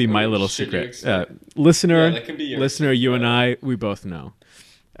be my little secret. Listener, you and I, we both know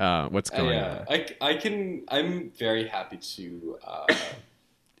what's going on. I'm very happy to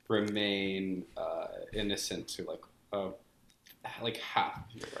remain innocent to like half of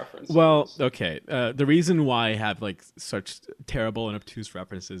your references. Well, okay. The reason why I have like such terrible and obtuse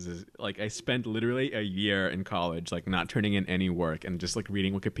references is like I spent literally a year in college like not turning in any work and just like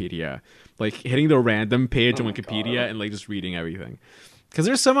reading Wikipedia, like hitting the random page on Wikipedia and like just reading everything. Because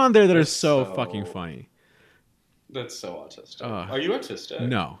there's some on there that are so fucking funny. That's so autistic. Are you autistic?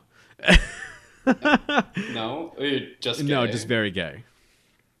 No. No? Or you're just gay? No, just very gay.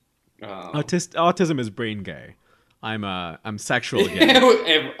 Autism is brain gay. I'm sexual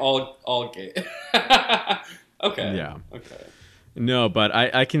gay. all gay. Okay. Yeah. Okay. No, but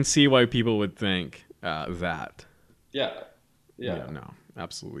I can see why people would think that. Yeah. No,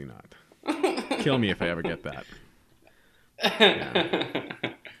 absolutely not. Kill me if I ever get that. Yeah.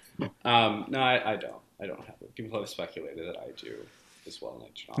 No, I don't. I don't have it. People have speculated that I do as well, and I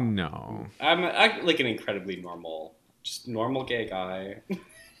do not. No. I'm like an incredibly normal gay guy.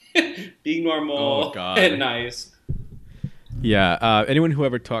 Being normal and nice. Yeah, anyone who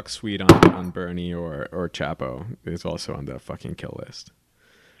ever talks sweet on Bernie or Chapo is also on the fucking kill list.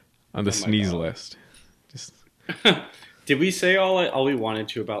 On the sneeze list. Just. Did we say all we wanted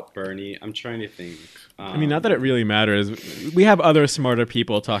to about Bernie? I'm trying to think. I mean, not that it really matters. We have other smarter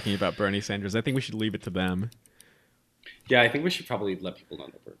people talking about Bernie Sanders. I think we should leave it to them. Yeah, I think we should probably let people know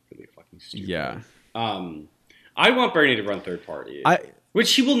that we're really fucking stupid. Yeah. I want Bernie to run third party.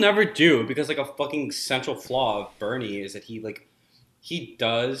 Which he will never do, because like a fucking central flaw of Bernie is that he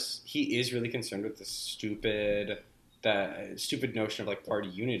is really concerned with the stupid notion of like party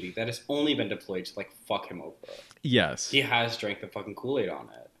unity that has only been deployed to like fuck him over. Yes. He has drank the fucking Kool-Aid on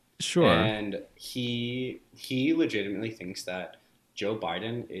it. Sure. And he legitimately thinks that Joe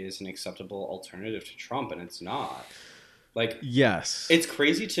Biden is an acceptable alternative to Trump, and it's not. Like, yes. It's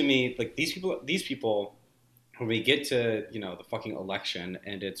crazy to me, like these people when we get to, the fucking election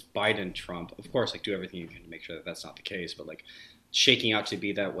and it's Biden, Trump, of course, like do everything you can to make sure that that's not the case. But like shaking out to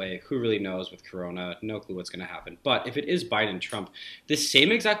be that way, who really knows with Corona? No clue what's going to happen. But if it is Biden, Trump, the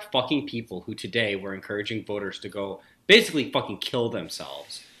same exact fucking people who today were encouraging voters to go basically fucking kill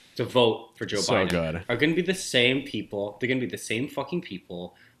themselves to vote for Joe Biden are going to be the same people. They're going to be the same fucking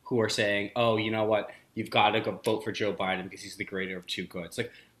people who are saying, oh, you know what? You've got to go vote for Joe Biden because he's the greater of two goods.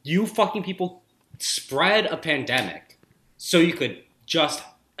 Like, you fucking people spread a pandemic so you could just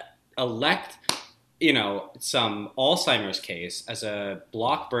elect, some Alzheimer's case as a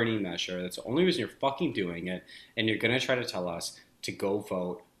block Bernie measure. That's the only reason you're fucking doing it. And you're going to try to tell us to go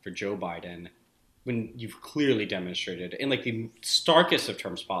vote for Joe Biden when you've clearly demonstrated in like the starkest of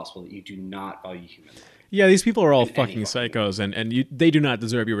terms possible that you do not value human life. Yeah, these people are all fucking psychos, and they do not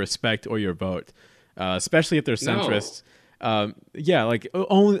deserve your respect or your vote, especially if they're centrists. No. Like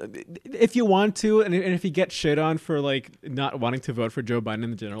only if you want to, and if you get shit on for like not wanting to vote for Joe Biden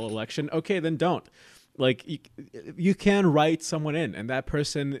in the general election, okay, then don't. Like you can write someone in, and that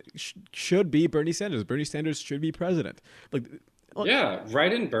person should be Bernie Sanders. Bernie Sanders should be president. Like Yeah,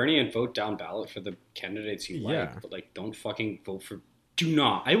 write in Bernie and vote down ballot for the candidates you Yeah. like, but like don't fucking vote for. Do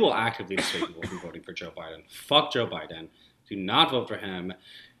not. I will actively dissuade people from voting for Joe Biden. Fuck Joe Biden. Do not vote for him.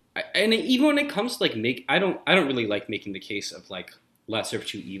 And even when it comes to like I don't really like making the case of like lesser of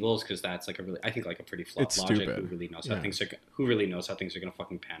two evils because that's like I think like a pretty flawed It's logic. stupid. Who really knows how things are gonna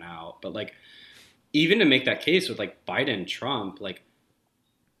fucking pan out? But like even to make that case with like Biden and Trump, like.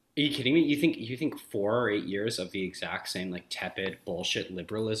 Are you kidding me? You think 4 or 8 years of the exact same like tepid bullshit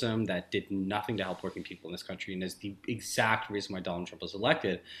liberalism that did nothing to help working people in this country and is the exact reason why Donald Trump was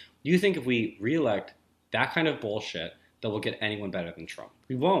elected? Do you think if we reelect that kind of bullshit that we'll get anyone better than Trump?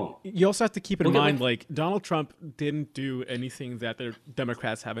 We won't. You also have to keep in Look at, mind, like, Donald Trump didn't do anything that the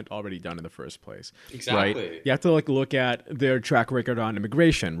Democrats haven't already done in the first place. Exactly. Right? You have to, like, look at their track record on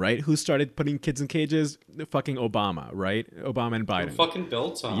immigration, right? Who started putting kids in cages? Fucking Obama, right? Obama and Biden. Fucking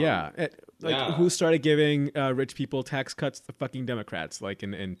built on. Yeah. Yeah. Who started giving rich people tax cuts? The fucking Democrats. Like,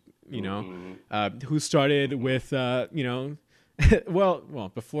 and you know, who started with, you know,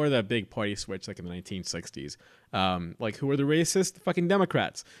 well, before the big party switch, like in the 1960s, like who were the racist? Fucking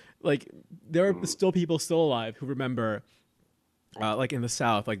Democrats. Like there are still people still alive who remember, like in the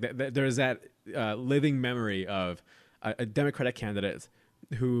South, like there's that living memory of a Democratic candidate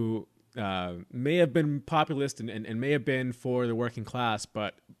who may have been populist and may have been for the working class,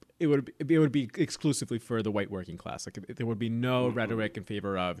 but it would be exclusively for the white working class. Like there would be no rhetoric in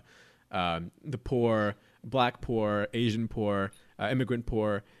favor of the poor, black poor, Asian poor, immigrant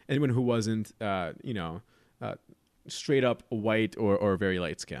poor, anyone who wasn't, straight up white or very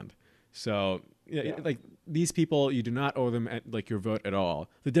light skinned. So, like these people, you do not owe them like your vote at all.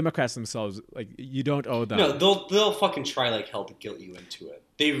 The Democrats themselves, like you don't owe them. No, they'll fucking try like hell to guilt you into it.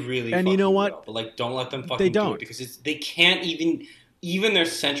 They really. And you know what? Will. But like, don't let them fucking They do don't. it because they can't even their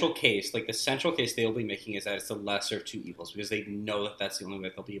central case, like the central case they'll be making is that it's the lesser of two evils because they know that that's the only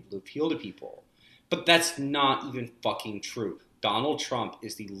way they'll be able to appeal to people. But that's not even fucking true. Donald Trump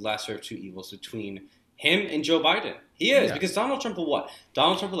is the lesser of two evils between him and Joe Biden. He is, because Donald Trump will what?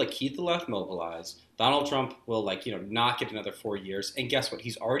 Donald Trump will like keep the left mobilized. Donald Trump will like, not get another 4 years. And guess what?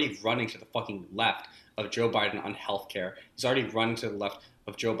 He's already running to the fucking left of Joe Biden on healthcare. He's already running to the left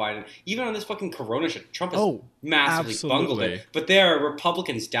of Joe Biden. Even on this fucking corona shit, Trump has massively bungled it. But there are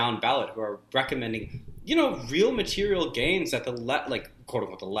Republicans down ballot who are recommending, real material gains that the like quote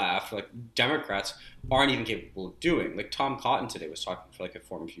unquote the left, like Democrats, aren't even capable of doing. Like Tom Cotton today was talking for like a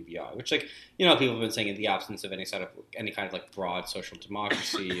form of UBI, which like people have been saying in the absence of any kind of like broad social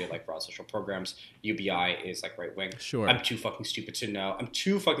democracy or like broad social programs, UBI is like right wing. Sure. I'm too fucking stupid to know.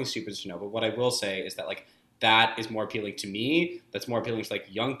 But what I will say is that like that is more appealing to me. That's more appealing to like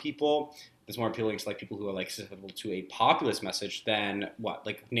young people. That's more appealing to like people who are like susceptible to a populist message than what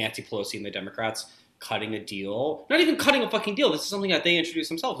like Nancy Pelosi and the Democrats cutting a deal. Not even cutting a fucking deal. This is something that they introduced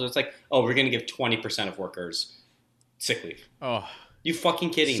themselves. So it's like, oh, we're going to give 20% of workers sick leave. Oh, you fucking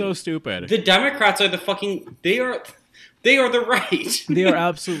kidding me? So stupid. The Democrats are the fucking. They are the right. They are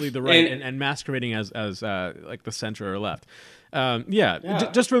absolutely the right and masquerading as like the center or left.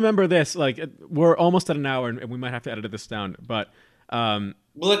 Just remember this. Like we're almost at an hour, and we might have to edit this down. But well,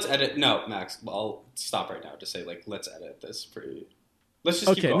 let's edit. No, Max, I'll stop right now to say like let's edit this pretty. Let's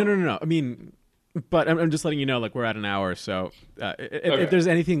just keep going. No. I mean, but I'm just letting you know, like we're at an hour. So if there's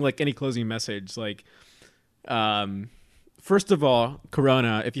anything like any closing message, like first of all,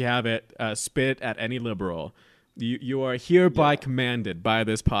 Corona, if you have it, spit at any liberal. You are hereby commanded by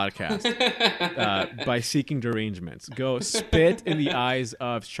this podcast by seeking derangements. Go spit in the eyes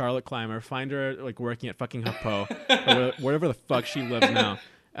of Charlotte Clymer. Find her like working at fucking HuffPo or wherever the fuck she lives now.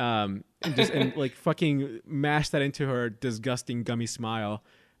 And like fucking mash that into her disgusting gummy smile.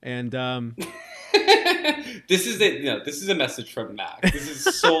 And this is a message from Max. This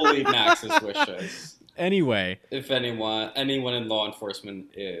is solely Max's wishes. Anyway, if anyone in law enforcement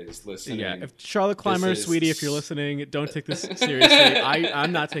is listening, if Charlotte Clymer, sweetie, if you're listening, don't take this seriously.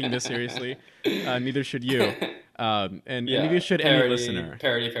 I'm not taking this seriously. Neither should you, and neither should any listener.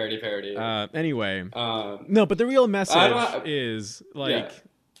 Parody. Anyway, no, but the real message is like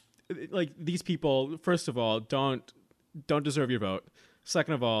these people. First of all, don't deserve your vote.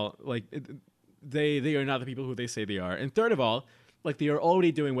 Second of all, like they are not the people who they say they are. And third of all, like they are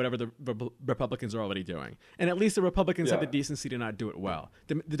already doing whatever the Republicans are already doing. And at least the Republicans have the decency to not do it well.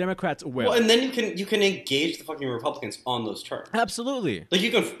 The Democrats will. Well, and then you can engage the fucking Republicans on those terms. Absolutely. Like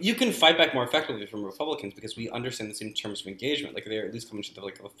you can fight back more effectively from Republicans because we understand the same terms of engagement. Like they're at least coming to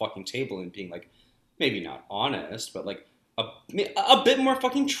the fucking table and being like maybe not honest, but like a bit more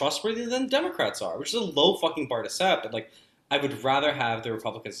fucking trustworthy than Democrats are, which is a low fucking bar to set, but like I would rather have the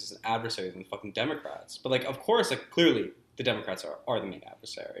Republicans as an adversary than fucking Democrats. But like, of course, like clearly, the Democrats are the main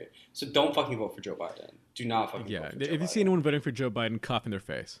adversary. So don't fucking vote for Joe Biden. Do not fucking vote for Joe Biden. If you see anyone voting for Joe Biden, cough in their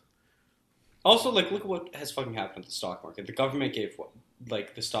face. Also, like, look at what has fucking happened to the stock market. The government gave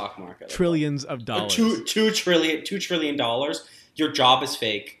the stock market trillions of dollars. $2 trillion. Your job is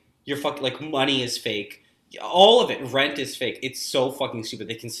fake. Your money is fake. All of it. Rent is fake. It's so fucking stupid.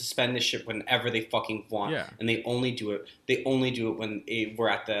 They can suspend this shit whenever they fucking want, and they only do it. They only do it when we're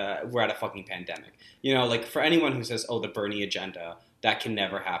at a fucking pandemic. You know, like, for anyone who says, "Oh, the Bernie agenda," that can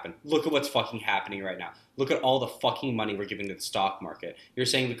never happen. Look at what's fucking happening right now. Look at all the fucking money we're giving to the stock market. You're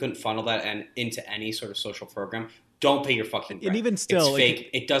saying we couldn't funnel that into any sort of social program? Don't pay your fucking rent. And even still, it's fake.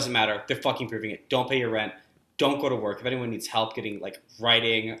 It doesn't matter. They're fucking proving it. Don't pay your rent. Don't go to work. If anyone needs help getting,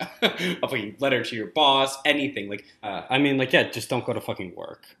 writing a fucking letter to your boss, anything, just don't go to fucking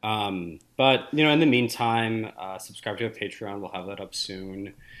work. But, in the meantime, subscribe to our Patreon. We'll have that up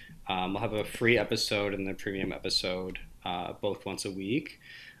soon. We'll have a free episode and the premium episode, both once a week.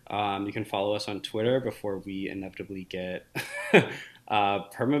 You can follow us on Twitter before we inevitably get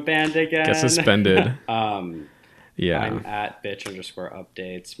permabanned again. Get suspended. Yeah. I'm at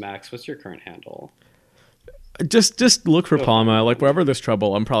bitch_updates. Max, what's your current handle? Just look for Palma. Like, wherever there's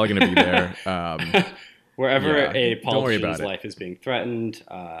trouble, I'm probably going to be there. Wherever a politician's life is being threatened,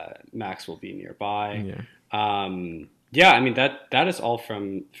 Max will be nearby. That is all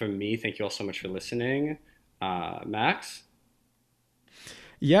from me. Thank you all so much for listening. Max?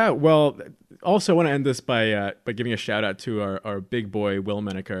 Yeah, well, also want to end this by giving a shout out to our big boy, Will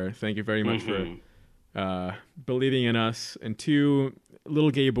Menaker. Thank you very much for believing in us, and two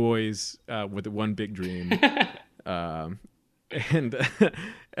little gay boys with one big dream. And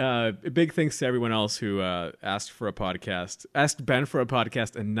big thanks to everyone else who asked Ben for a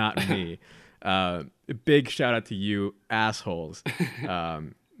podcast and not me. Big shout out to you assholes.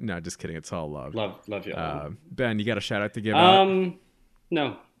 No, just kidding. It's all love. Love you all. Ben, you got a shout out to give out?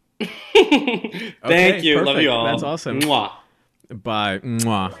 No. Okay, Thank you. perfect. Love you all. That's awesome. Mwah. Bye.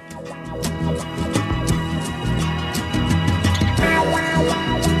 Mwah.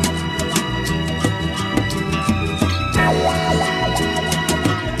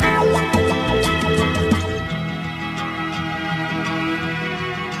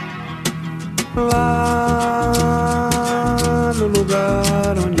 Lá no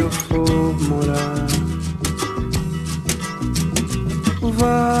lugar onde eu for morar, vai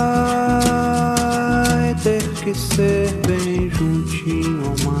ter que ser bem juntinho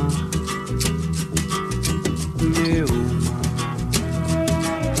ao mar, meu mar,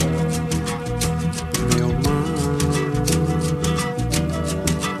 meu mar,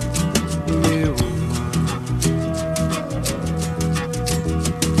 meu mar.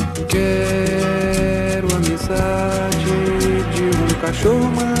 Quero amizade de cachorro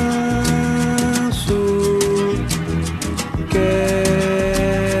manso.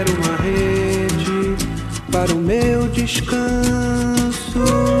 Quero uma rede para o meu descanso.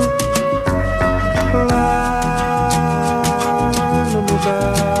 Lá no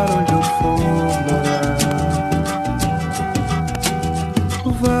lugar onde eu for morar,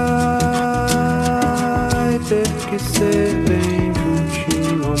 vai ter que ser bem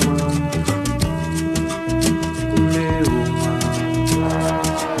juntinho ao mar.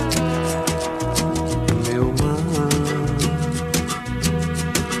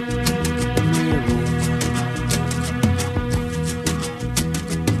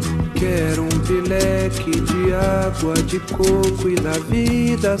 Quero um pileque de água de coco e da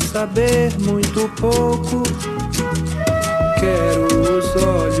vida saber muito pouco. Quero os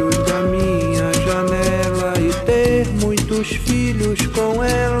olhos da minha janela e ter muitos filhos com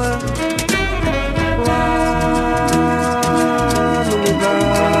ela. Lá no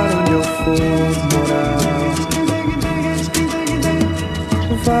lugar onde eu for morar,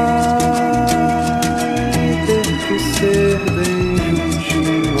 vai ter que ser bem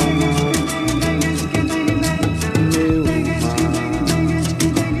juntinho ao mar, meu mar,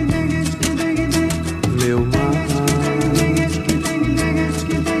 meu mar,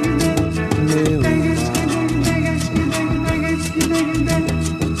 meu mar.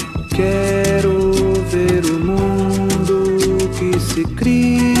 Quero ver o mundo que se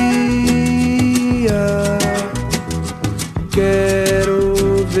cria.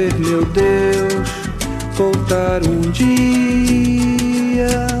 Quero ver meu Deus voltar um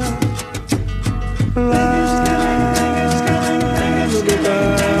dia. Lá no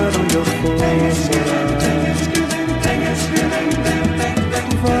lugar onde eu for morar,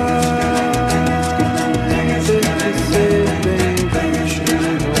 vai ter que ser bem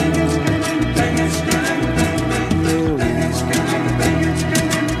juntinho ao mar, meu mar,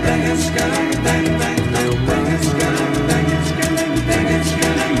 meu mar.